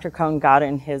 Dr. Cohn got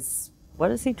in his, what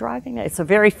is he driving? It's a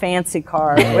very fancy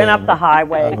car, went up the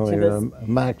highway to this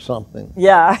Mac something.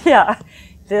 Yeah.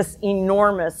 This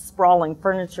enormous sprawling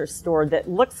furniture store that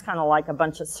looks kind of like a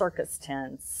bunch of circus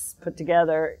tents put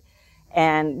together,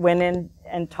 and went in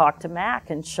and talked to Mac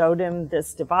and showed him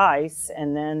this device.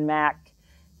 And then Mac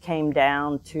came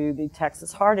down to the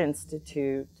Texas Heart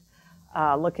Institute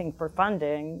looking for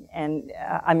funding, and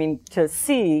to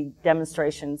see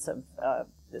demonstrations of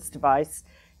this device.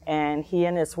 And he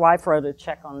and his wife wrote a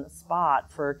check on the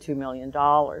spot for $2 million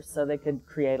so they could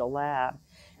create a lab.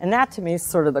 And that, to me, is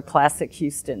sort of the classic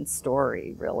Houston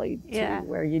story, really,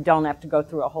 where you don't have to go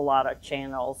through a whole lot of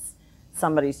channels.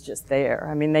 Somebody's just there.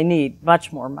 I mean, they need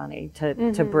much more money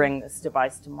to bring this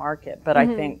device to market. But I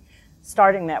think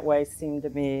starting that way seemed to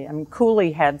me,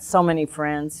 Cooley had so many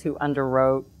friends who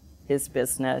underwrote his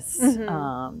business,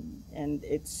 and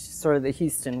it's sort of the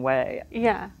Houston way.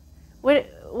 Yeah.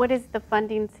 What is the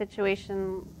funding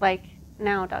situation like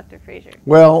now, Dr. Frazier?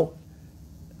 Well,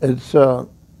 it's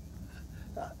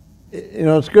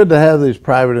it's good to have these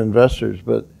private investors,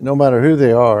 but no matter who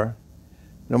they are,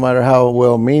 no matter how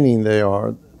well-meaning they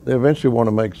are, they eventually want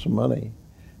to make some money.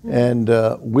 And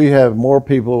we have more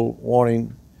people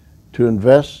wanting to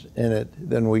invest in it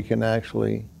than we can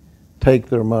actually take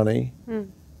their money,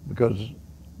 because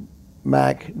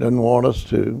Mac doesn't want us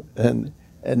to. And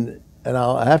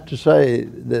I'll have to say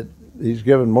that he's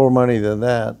given more money than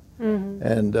that.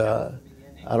 And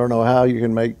I don't know how you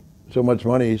can make so much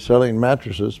money selling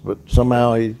mattresses, but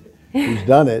somehow he's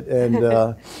done it.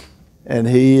 And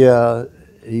he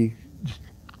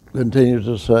continues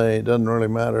to say, it doesn't really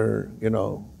matter,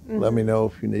 let me know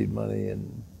if you need money.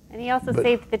 And he also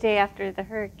saved the day after the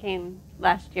hurricane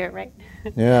last year, right?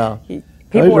 Yeah. He's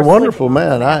a wonderful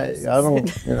man. I don't,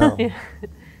 as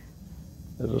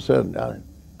I said, I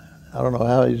don't know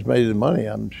how he's made the money.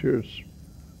 I'm sure it's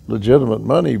legitimate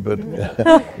money, but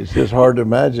it's just hard to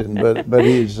imagine. But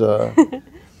he's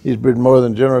been more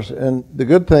than generous. And the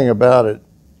good thing about it,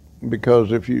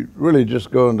 because if you really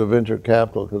just go into venture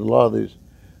capital, because a lot of these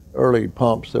early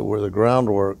pumps that were the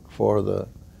groundwork for the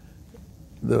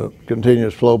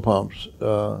continuous flow pumps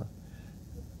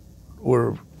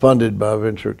were funded by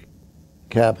venture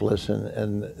capitalists,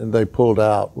 and they pulled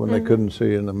out when they couldn't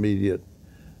see an immediate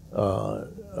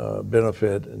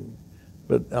benefit.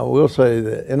 But I will say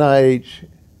that NIH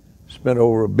spent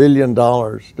over $1 billion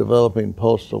developing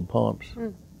postal pumps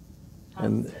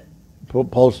and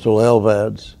postal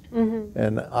LVADs,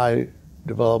 and I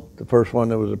developed the first one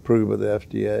that was approved by the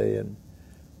FDA in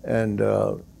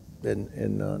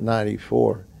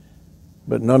 '94.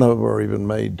 But none of them are even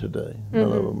made today.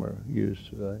 None of them are used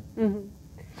today.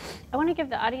 I want to give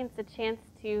the audience a chance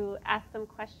to ask some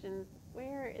questions.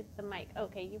 Where is the mic?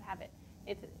 Okay, you have it.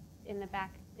 It's in the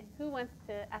back. Who wants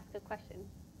to ask a question?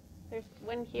 There's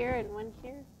one here and one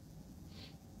here.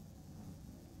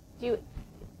 Do you,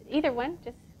 either one?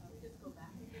 Just go back.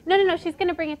 No. She's going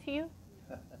to bring it to you.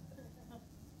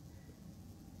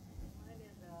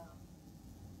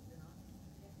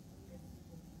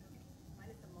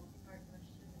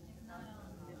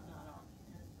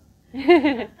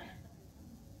 Okay,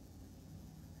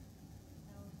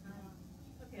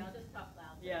 I'll just talk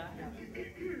loud. Yeah.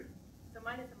 So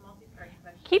mine is a multi-part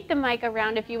question. Keep the mic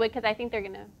around if you would, because I think they're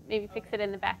going to maybe fix it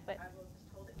in the back. But I will just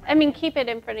hold it. Keep it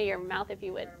in front of your mouth if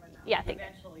you would. Yeah, thanks.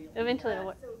 Eventually it'll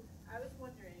work. So I was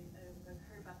wondering, I've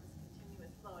heard about this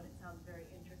continuous flow, and it sounds very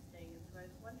interesting. And so I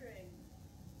was wondering,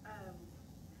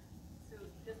 so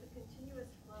does the continuous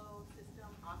flow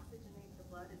system oxygenate the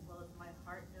blood as well as my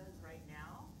heart does right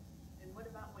now? And what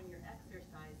about when you're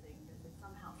exercising? Does it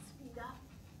somehow speed up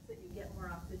so that you get more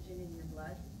oxygen in your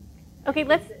blood? Okay,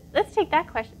 let's take that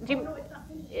question. Do you, no, it's not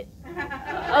finished.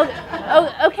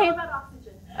 okay. How about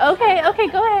oxygen? Okay,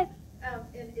 go ahead.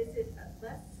 And is it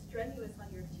less strenuous on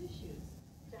your tissues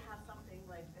to have something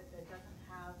like that that doesn't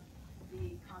have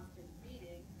the constant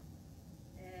beating?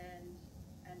 And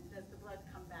does the blood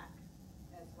come back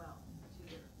as well to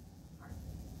your heart?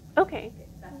 Okay.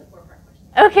 That's the 4-part question.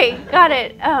 Okay, got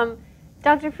it.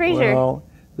 Dr. Frazier. Well,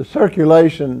 the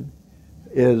circulation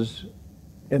is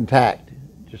intact.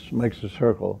 It just makes a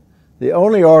circle. The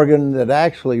only organ that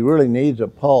actually really needs a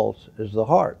pulse is the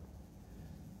heart.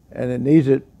 And it needs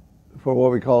it for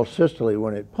what we call systole.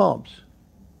 When it pumps,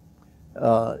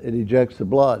 it ejects the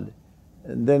blood,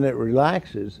 and then it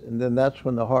relaxes, and then that's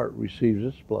when the heart receives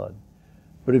its blood.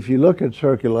 But if you look at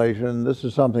circulation, this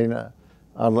is something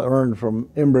I learned from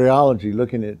embryology,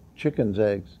 looking at chickens'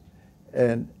 eggs,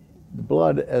 and the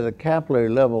blood at a capillary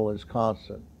level is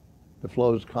constant. The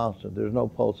flow is constant. There's no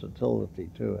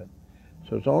pulsatility to it.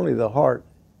 So it's only the heart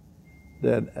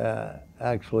that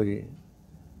actually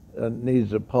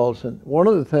needs a pulse. And one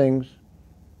of the things,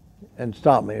 and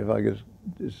stop me if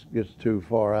this gets too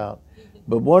far out,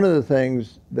 but one of the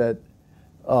things that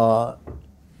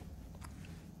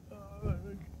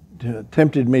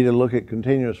tempted me to look at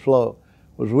continuous flow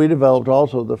was we developed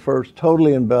also the first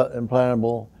totally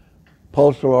implantable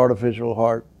pulsal artificial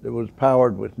heart that was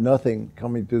powered with nothing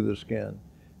coming through the skin.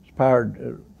 It's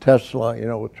powered Tesla,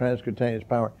 with transcutaneous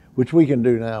power, which we can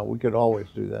do now. We could always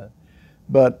do that.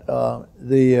 But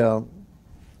the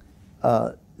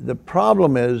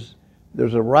problem is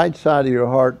there's a right side of your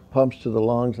heart pumps to the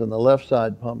lungs and the left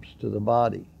side pumps to the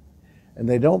body. And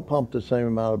they don't pump the same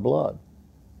amount of blood.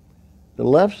 The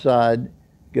left side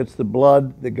gets the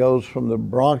blood that goes from the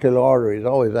bronchial arteries. I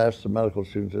always ask the medical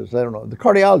students this. They don't know. The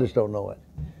cardiologists don't know it.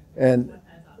 And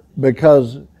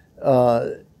because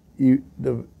to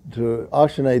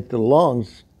oxygenate the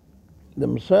lungs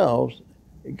themselves,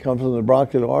 it comes from the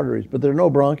bronchial arteries, but there are no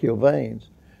bronchial veins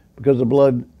because the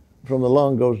blood from the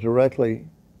lung goes directly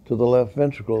to the left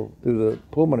ventricle through the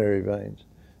pulmonary veins.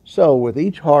 So with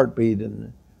each heartbeat,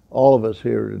 and all of us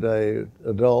here today,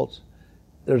 adults,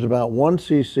 there's about 1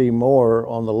 cc more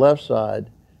on the left side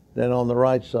than on the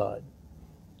right side.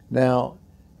 Now,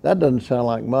 that doesn't sound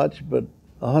like much, but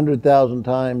 100,000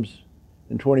 times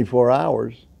in 24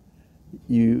 hours,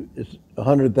 it's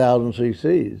 100,000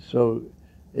 cc's. So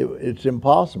it's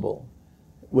impossible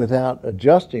without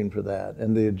adjusting for that.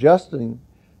 And the adjustments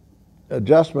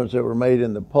that were made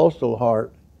in the pulsal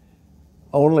heart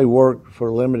only worked for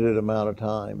a limited amount of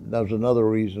time. That was another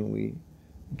reason we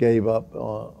gave up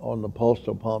on the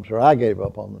pulsal pumps, or I gave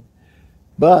up on them.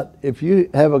 But if you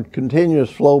have a continuous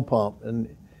flow pump,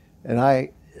 and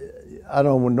I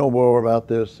don't know more about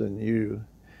this than you,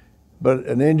 but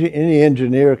any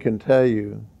engineer can tell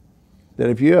you that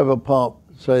if you have a pump,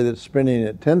 say, that's spinning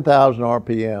at 10,000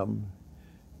 RPM,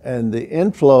 and the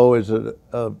inflow is at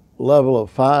a level of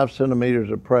 5 centimeters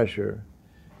of pressure,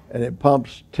 and it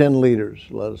pumps 10 liters,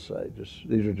 let us say,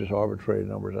 these are just arbitrary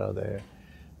numbers out of the air.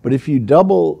 But if you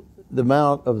double the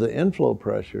amount of the inflow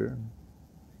pressure,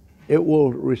 it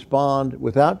will respond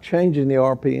without changing the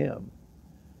RPM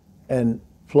and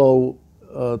flow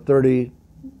 30%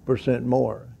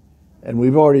 more. And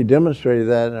we've already demonstrated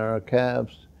that in our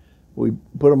calves. We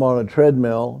put them on a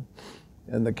treadmill,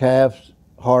 and the calf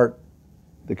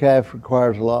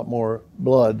requires a lot more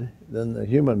blood than the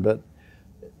human, but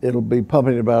it'll be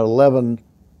pumping about 11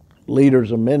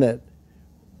 liters a minute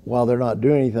while they're not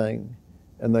doing anything.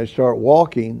 And they start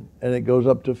walking, and it goes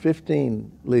up to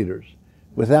 15 liters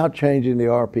without changing the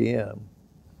RPM.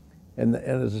 And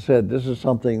as I said, this is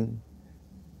something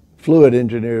fluid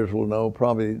engineers will know.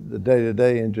 Probably the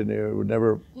day-to-day engineer would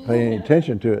never pay any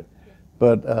attention to it.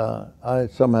 But I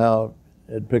somehow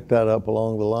had picked that up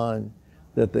along the line,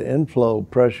 that the inflow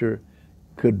pressure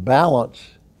could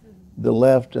balance the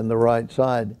left and the right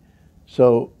side.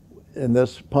 So in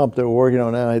this pump that we're working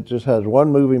on now, it just has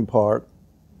one moving part.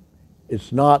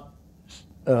 It's not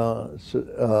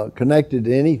connected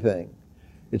to anything.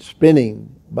 It's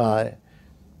spinning by,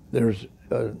 there's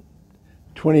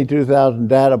 22,000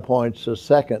 data points a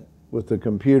second with the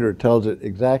computer, tells it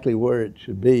exactly where it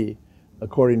should be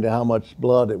according to how much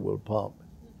blood it will pump.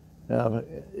 Now,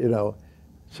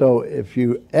 so if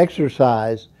you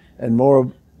exercise and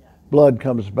more blood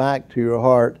comes back to your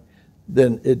heart,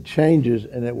 then it changes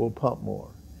and it will pump more.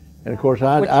 And of course,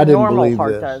 I didn't believe this. Normal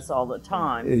heart does all the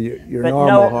time. Your but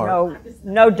normal heart.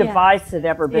 No device had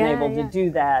ever been able to do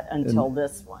that until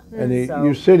this one. And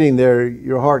you're sitting there,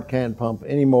 your heart can't pump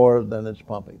any more than it's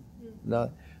pumping.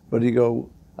 But you go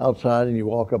outside and you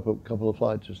walk up a couple of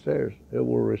flights of stairs, it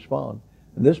will respond.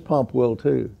 And this pump will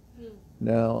too.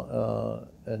 Now,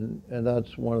 and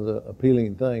that's one of the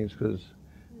appealing things, because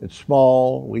it's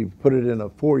small. We've put it in a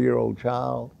 4-year-old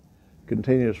child,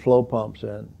 continuous flow pumps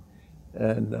in.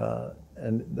 And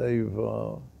they've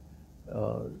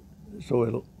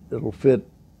so it'll fit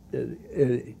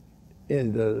in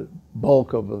the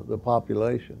bulk of the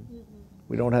population.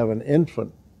 We don't have an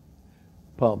infant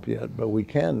pump yet, but we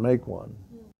can make one.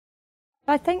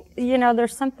 I think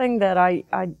there's something that I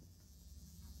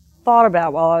thought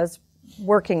about while I was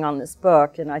working on this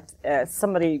book, and a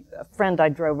friend I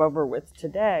drove over with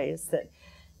today, is that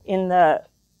in the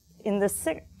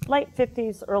late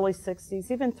 50s, early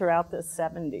 60s, even throughout the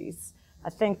 70s, I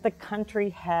think the country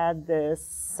had this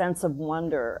sense of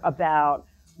wonder about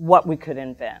what we could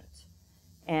invent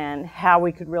and how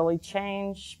we could really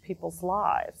change people's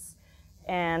lives.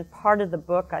 And part of the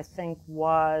book, I think,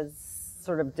 was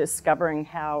sort of discovering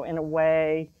how, in a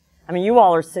way, I mean, you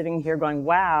all are sitting here going,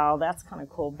 wow, that's kind of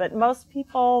cool. But most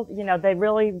people, you know,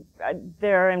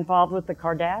 they're involved with the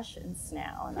Kardashians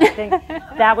now. And I think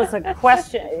that was a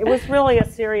question, it was really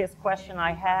a serious question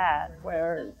I had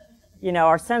where, you know,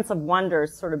 our sense of wonder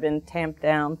has sort of been tamped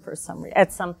down for some reason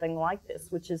at something like this,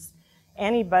 which is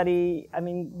anybody, I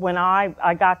mean, when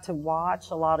I got to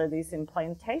watch a lot of these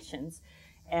implantations,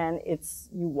 and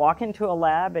you walk into a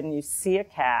lab and you see a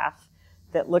calf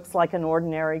that looks like an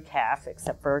ordinary calf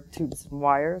except for tubes and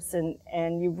wires,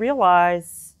 and you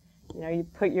realize, you know, you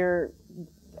put your,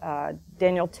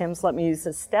 Daniel Timms let me use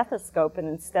a stethoscope, and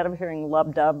instead of hearing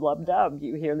lub-dub,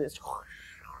 you hear this whoosh,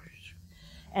 whoosh,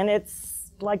 and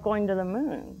it's like going to the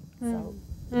moon. So.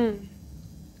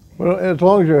 Well, as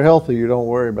long as you're healthy, you don't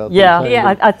worry about yeah, these yeah,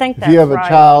 things. I think that's right. If you have a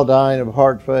child dying of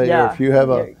heart failure, yeah. if you have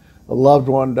a loved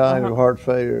one dying of heart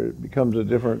failure, it becomes a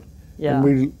different, and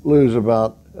we lose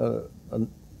about,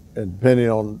 depending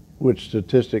on which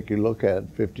statistic you look at,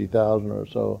 50,000 or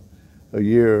so a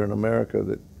year in America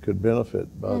that could benefit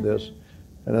by this.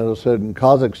 And as I said, in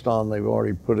Kazakhstan, they've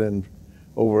already put in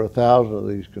over 1,000 of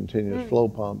these continuous flow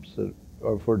pumps that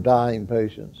are for dying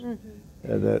patients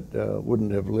that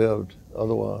wouldn't have lived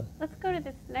otherwise. Let's go to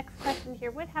this next question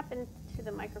here. What happened to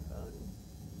the microphone?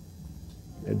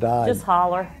 It died. Just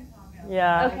holler.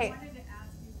 Yeah. Okay. I wanted to ask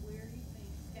you, where do you think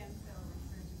stem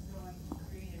cell research is going to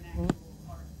create an actual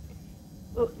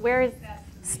heart? Where is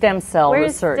stem cell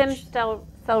research? Where is stem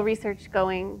cell research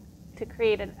going to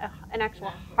create an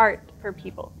actual heart for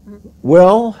people?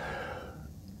 Well,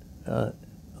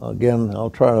 again, I'll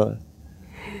try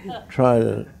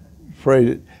to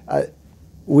phrase it.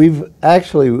 We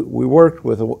worked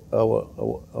with a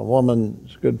woman,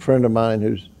 a good friend of mine,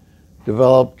 who's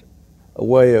developed a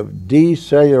way of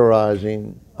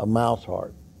decellularizing a mouse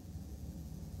heart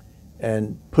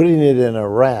and putting it in a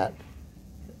rat,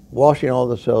 washing all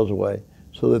the cells away,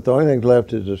 so that the only thing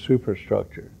left is a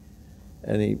superstructure.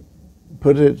 And he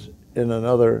put it in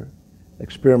another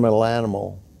experimental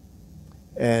animal,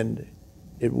 and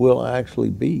it will actually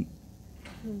beat.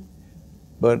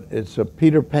 But it's a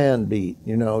Peter Pan beat.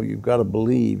 You know, you've got to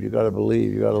believe, you've got to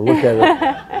believe, you've got to look at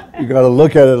it. You've got to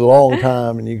look at it a long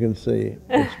time and you can see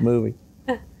it's moving.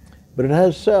 But it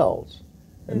has cells,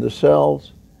 and the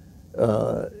cells,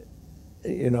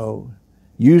 you know,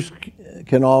 use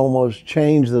can almost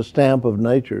change the stamp of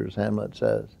nature, as Hamlet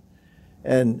says.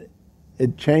 And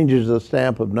it changes the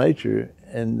stamp of nature,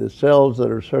 and the cells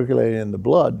that are circulating in the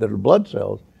blood, that are blood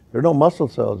cells, there are no muscle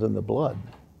cells in the blood,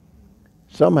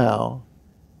 somehow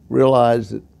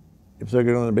realize that if they're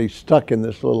going to be stuck in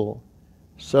this little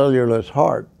cellularless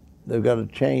heart, they've got to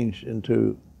change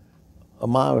into a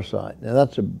myocyte. Now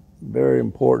that's a very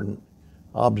important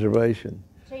observation.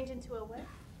 Change into a what?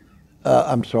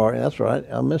 I'm sorry, that's right,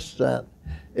 I missed that.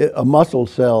 A muscle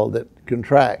cell that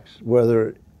contracts,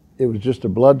 whether it was just a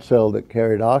blood cell that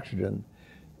carried oxygen.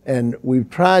 And we've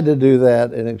tried to do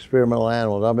that in experimental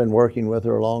animals. I've been working with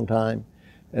her a long time,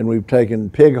 and we've taken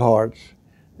pig hearts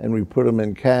and we put them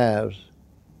in calves,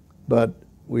 but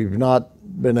we've not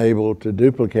been able to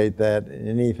duplicate that in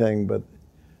anything but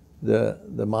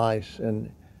the mice.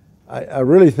 And I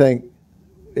really think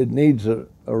it needs a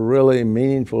really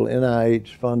meaningful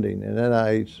NIH funding and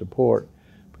NIH support,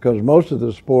 because most of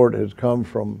the support has come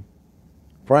from,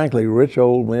 frankly, rich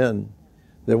old men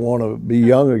that want to be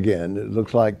young again, it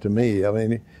looks like to me. I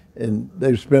mean, and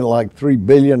they've spent like $3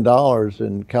 billion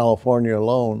in California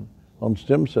alone on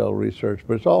stem cell research,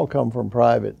 but it's all come from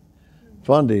private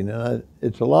funding. And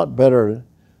it's a lot better,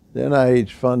 the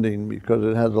NIH funding, because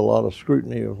it has a lot of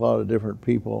scrutiny of a lot of different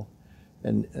people,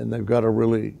 and they've got to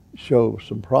really show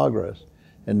some progress.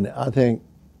 And I think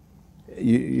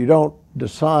you don't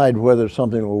decide whether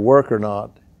something will work or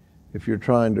not if you're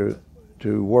trying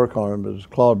to work on it. As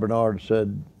Claude Bernard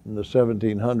said in the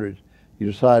 1700s, you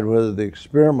decide whether the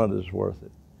experiment is worth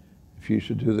it, if you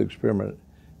should do the experiment.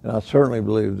 And I certainly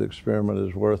believe the experiment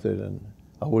is worth it, and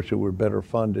I wish it were better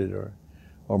funded or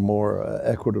more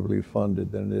equitably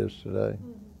funded than it is today.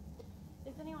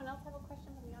 Does anyone else have a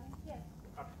question from the audience? Yes.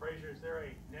 Dr. Frazier, is there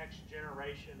a next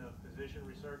generation of physician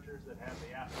researchers that have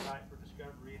the appetite for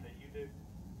discovery that you do?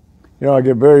 You know, I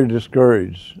get very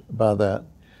discouraged by that.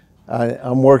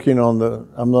 I'm working on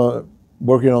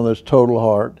this total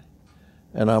heart,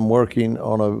 and I'm working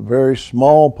on a very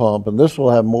small pump, and this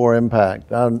will have more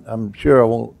impact. I'm sure I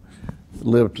won't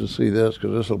live to see this,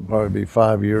 because this will probably be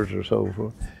 5 years or so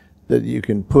before, that you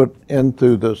can put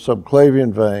into the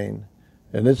subclavian vein,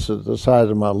 and it's the size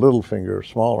of my little finger,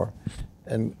 smaller,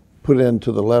 and put it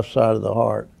into the left side of the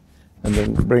heart, and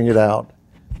then bring it out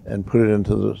and put it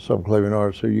into the subclavian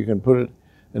artery. So you can put it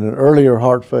in an earlier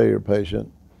heart failure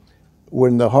patient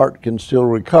when the heart can still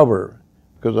recover,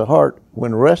 because the heart,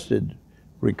 when rested,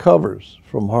 recovers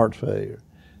from heart failure.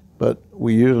 But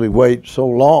we usually wait so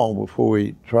long before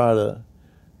we try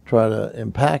to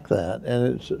impact that,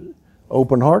 and it's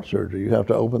open heart surgery. You have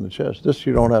to open the chest. This,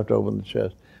 you don't have to open the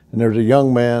chest. And there's a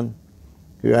young man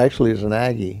who actually is an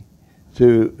Aggie,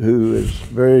 who is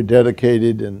very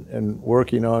dedicated and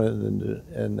working on it,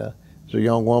 and there's a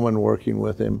young woman working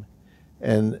with him,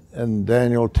 and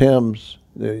Daniel Timms,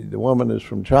 the woman is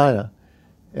from China,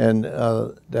 and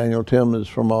Daniel Tim is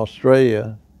from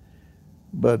Australia,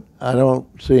 but I don't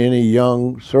see any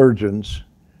young surgeons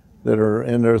that are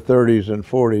in their 30s and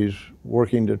 40s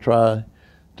working to try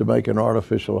to make an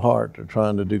artificial heart. They're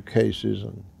trying to do cases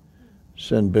and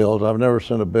send bills. I've never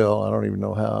sent a bill. I don't even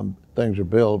know how things are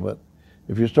billed, but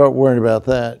if you start worrying about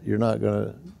that, you're not going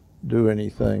to do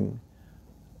anything.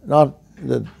 Not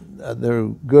that they're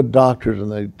good doctors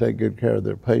and they take good care of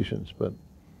their patients, but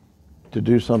to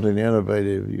do something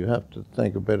innovative, you have to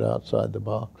think a bit outside the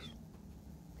box.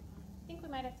 I think we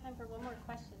might have time for one more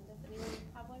question. Does anyone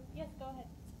have one? Yes, go ahead.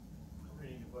 I'm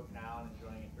reading the book now and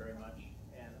enjoying it very much.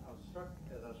 And I was struck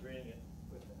as I was reading it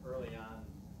with early on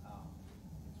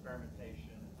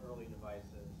experimentation, early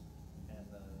devices, and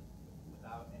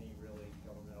without any really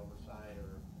government oversight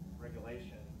or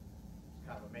regulation. It's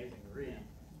kind of amazing to read.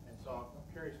 And so I'm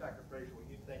curious, Dr. Frazier, what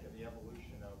you think of the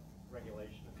evolution of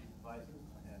regulation of these devices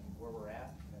and where we're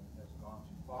at. Has it gone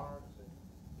too far?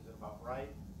 Is it about right?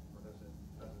 Or does it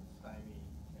stymie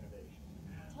innovation?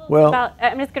 Well,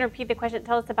 I'm just going to repeat the question.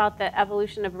 Tell us about the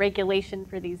evolution of regulation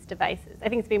for these devices. I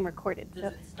think it's being recorded.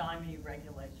 Does it stymie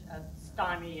regulation,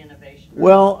 stymie innovation?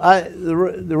 Well,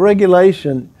 the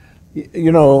regulation,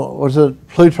 you know, was it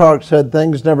Plutarch said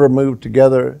things never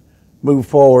move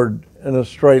forward in a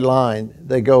straight line.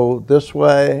 They go this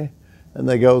way and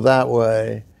they go that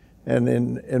way. And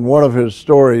in one of his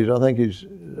stories, I think he's,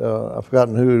 I've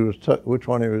forgotten which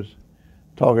one he was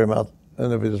talking about,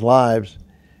 one of his lives,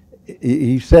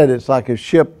 he said it's like a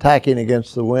ship tacking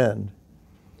against the wind.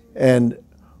 And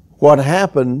what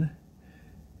happened,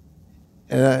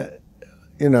 and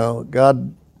you know,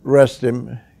 God rest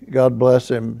him, God bless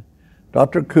him,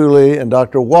 Dr. Cooley and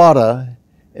Dr. Wada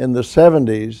in the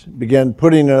 70s began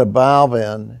putting a valve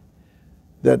in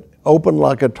that opened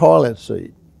like a toilet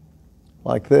seat,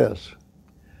 like this.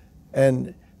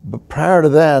 And prior to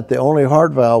that, the only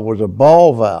heart valve was a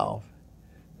ball valve.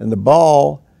 And the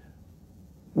ball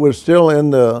was still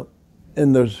in the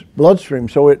bloodstream,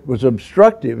 so it was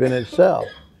obstructive in itself.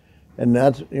 And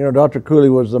that's, you know, Dr. Cooley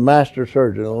was the master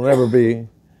surgeon. There'll never be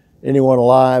anyone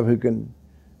alive who can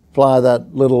fly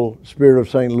that little Spirit of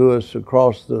St. Louis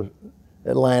across the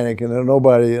Atlantic, and there's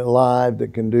nobody alive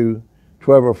that can do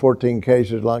 12 or 14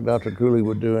 cases like Dr. Cooley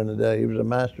would do in a day. He was a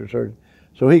master surgeon.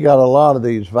 So he got a lot of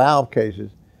these valve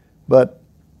cases. But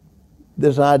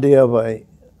this idea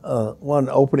of one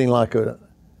opening like a,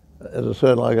 as I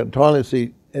said, like a toilet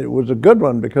seat, it was a good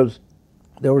one because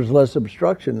there was less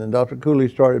obstruction. And Dr. Cooley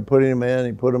started putting them in,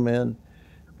 he put them in.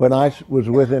 When I was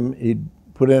with him, he'd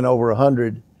put in over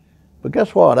 100. But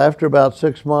guess what? After about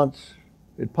 6 months,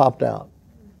 it popped out.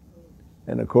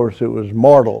 And of course, it was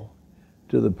mortal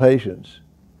to the patients.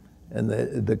 And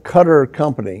the Cutter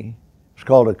company, it's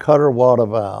called a Cutter Wada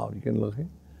valve. You can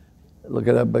look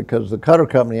it up because the Cutter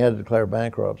company had to declare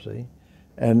bankruptcy.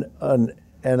 And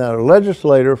a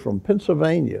legislator from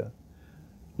Pennsylvania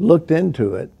looked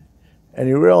into it, and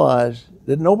he realized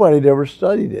that nobody had ever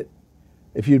studied it.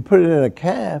 If you'd put it in a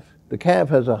calf, the calf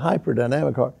has a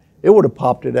hyperdynamic heart, it would have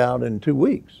popped it out in 2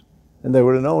 weeks, and they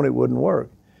would have known it wouldn't work.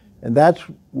 And that's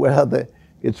how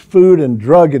it's Food and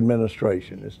Drug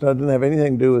Administration. It doesn't have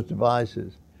anything to do with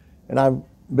devices. And I've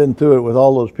been through it with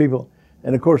all those people.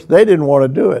 And of course, they didn't want to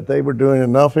do it. They were doing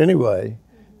enough anyway.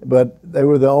 But they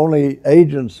were the only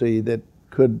agency that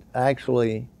could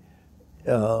actually,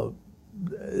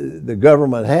 the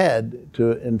government had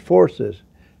to enforce this.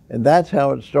 And that's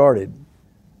how it started.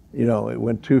 You know, it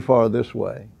went too far this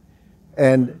way.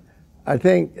 And I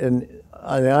think, and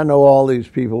I know all these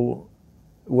people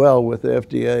well with the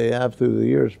FDA, have through the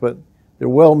years, but they're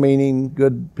well-meaning,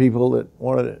 good people that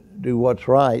want to do what's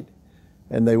right,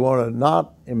 and they want to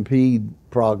not impede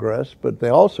progress, but they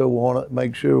also want to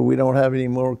make sure we don't have any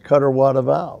more Cutter Wada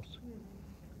valves,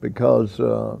 because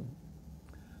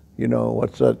you know,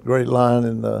 what's that great line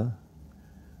in the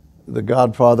the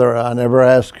Godfather, I never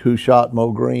ask who shot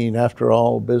Mo Green. After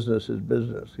all, business is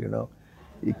business, you know.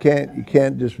 You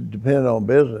can't just depend on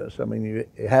business. I mean,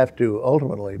 you have to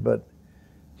ultimately, but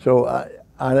so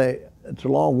it's a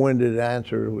long-winded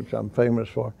answer, which I'm famous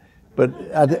for, but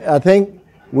I think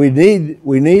we need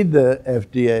the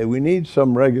FDA. We need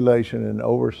some regulation and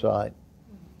oversight,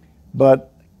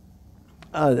 but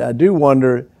I do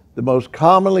wonder, the most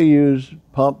commonly used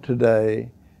pump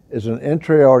today is an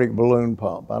intra-aortic balloon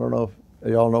pump. I don't know if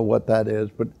y'all know what that is,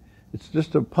 but it's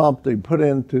just a pump they put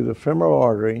into the femoral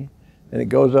artery, and it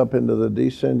goes up into the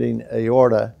descending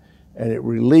aorta, and it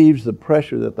relieves the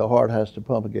pressure that the heart has to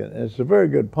pump again. And it's a very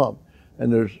good pump,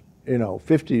 and there's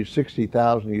 50,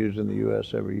 60,000 used in the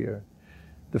U.S. every year.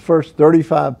 The first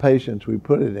 35 patients we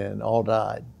put it in all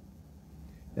died.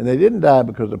 And they didn't die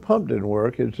because the pump didn't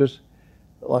work. It's just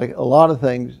like a lot of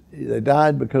things, they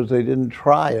died because they didn't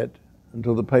try it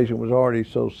until the patient was already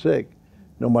so sick.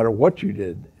 No matter what you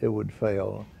did, it would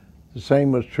fail. The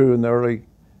same was true in the early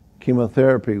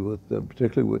chemotherapy,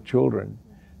 particularly with children.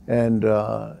 And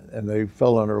they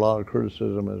fell under a lot of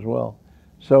criticism as well.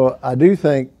 So I do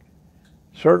think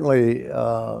certainly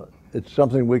it's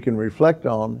something we can reflect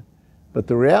on, but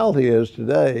the reality is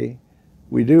today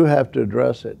we do have to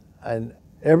address it. And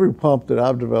every pump that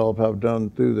I've developed, I've done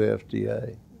through the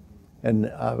FDA, and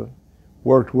I've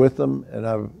worked with them, and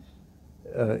I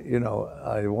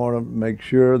want to make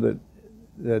sure that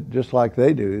just like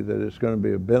they do, that it's going to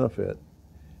be a benefit.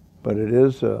 But it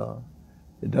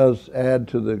does add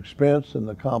to the expense and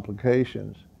the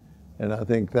complications, and I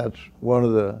think that's one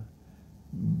of the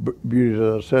beauties,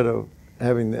 as I said, of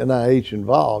having the NIH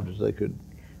involved, is they could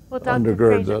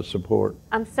undergird the support.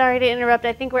 I'm sorry to interrupt.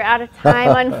 I think we're out of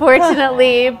time,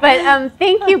 unfortunately. But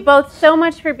thank you both so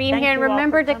much for being here. And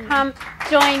remember to come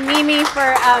join Mimi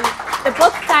for the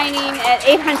book signing at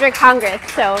 800 Congress.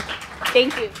 So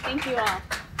thank you. Thank you all.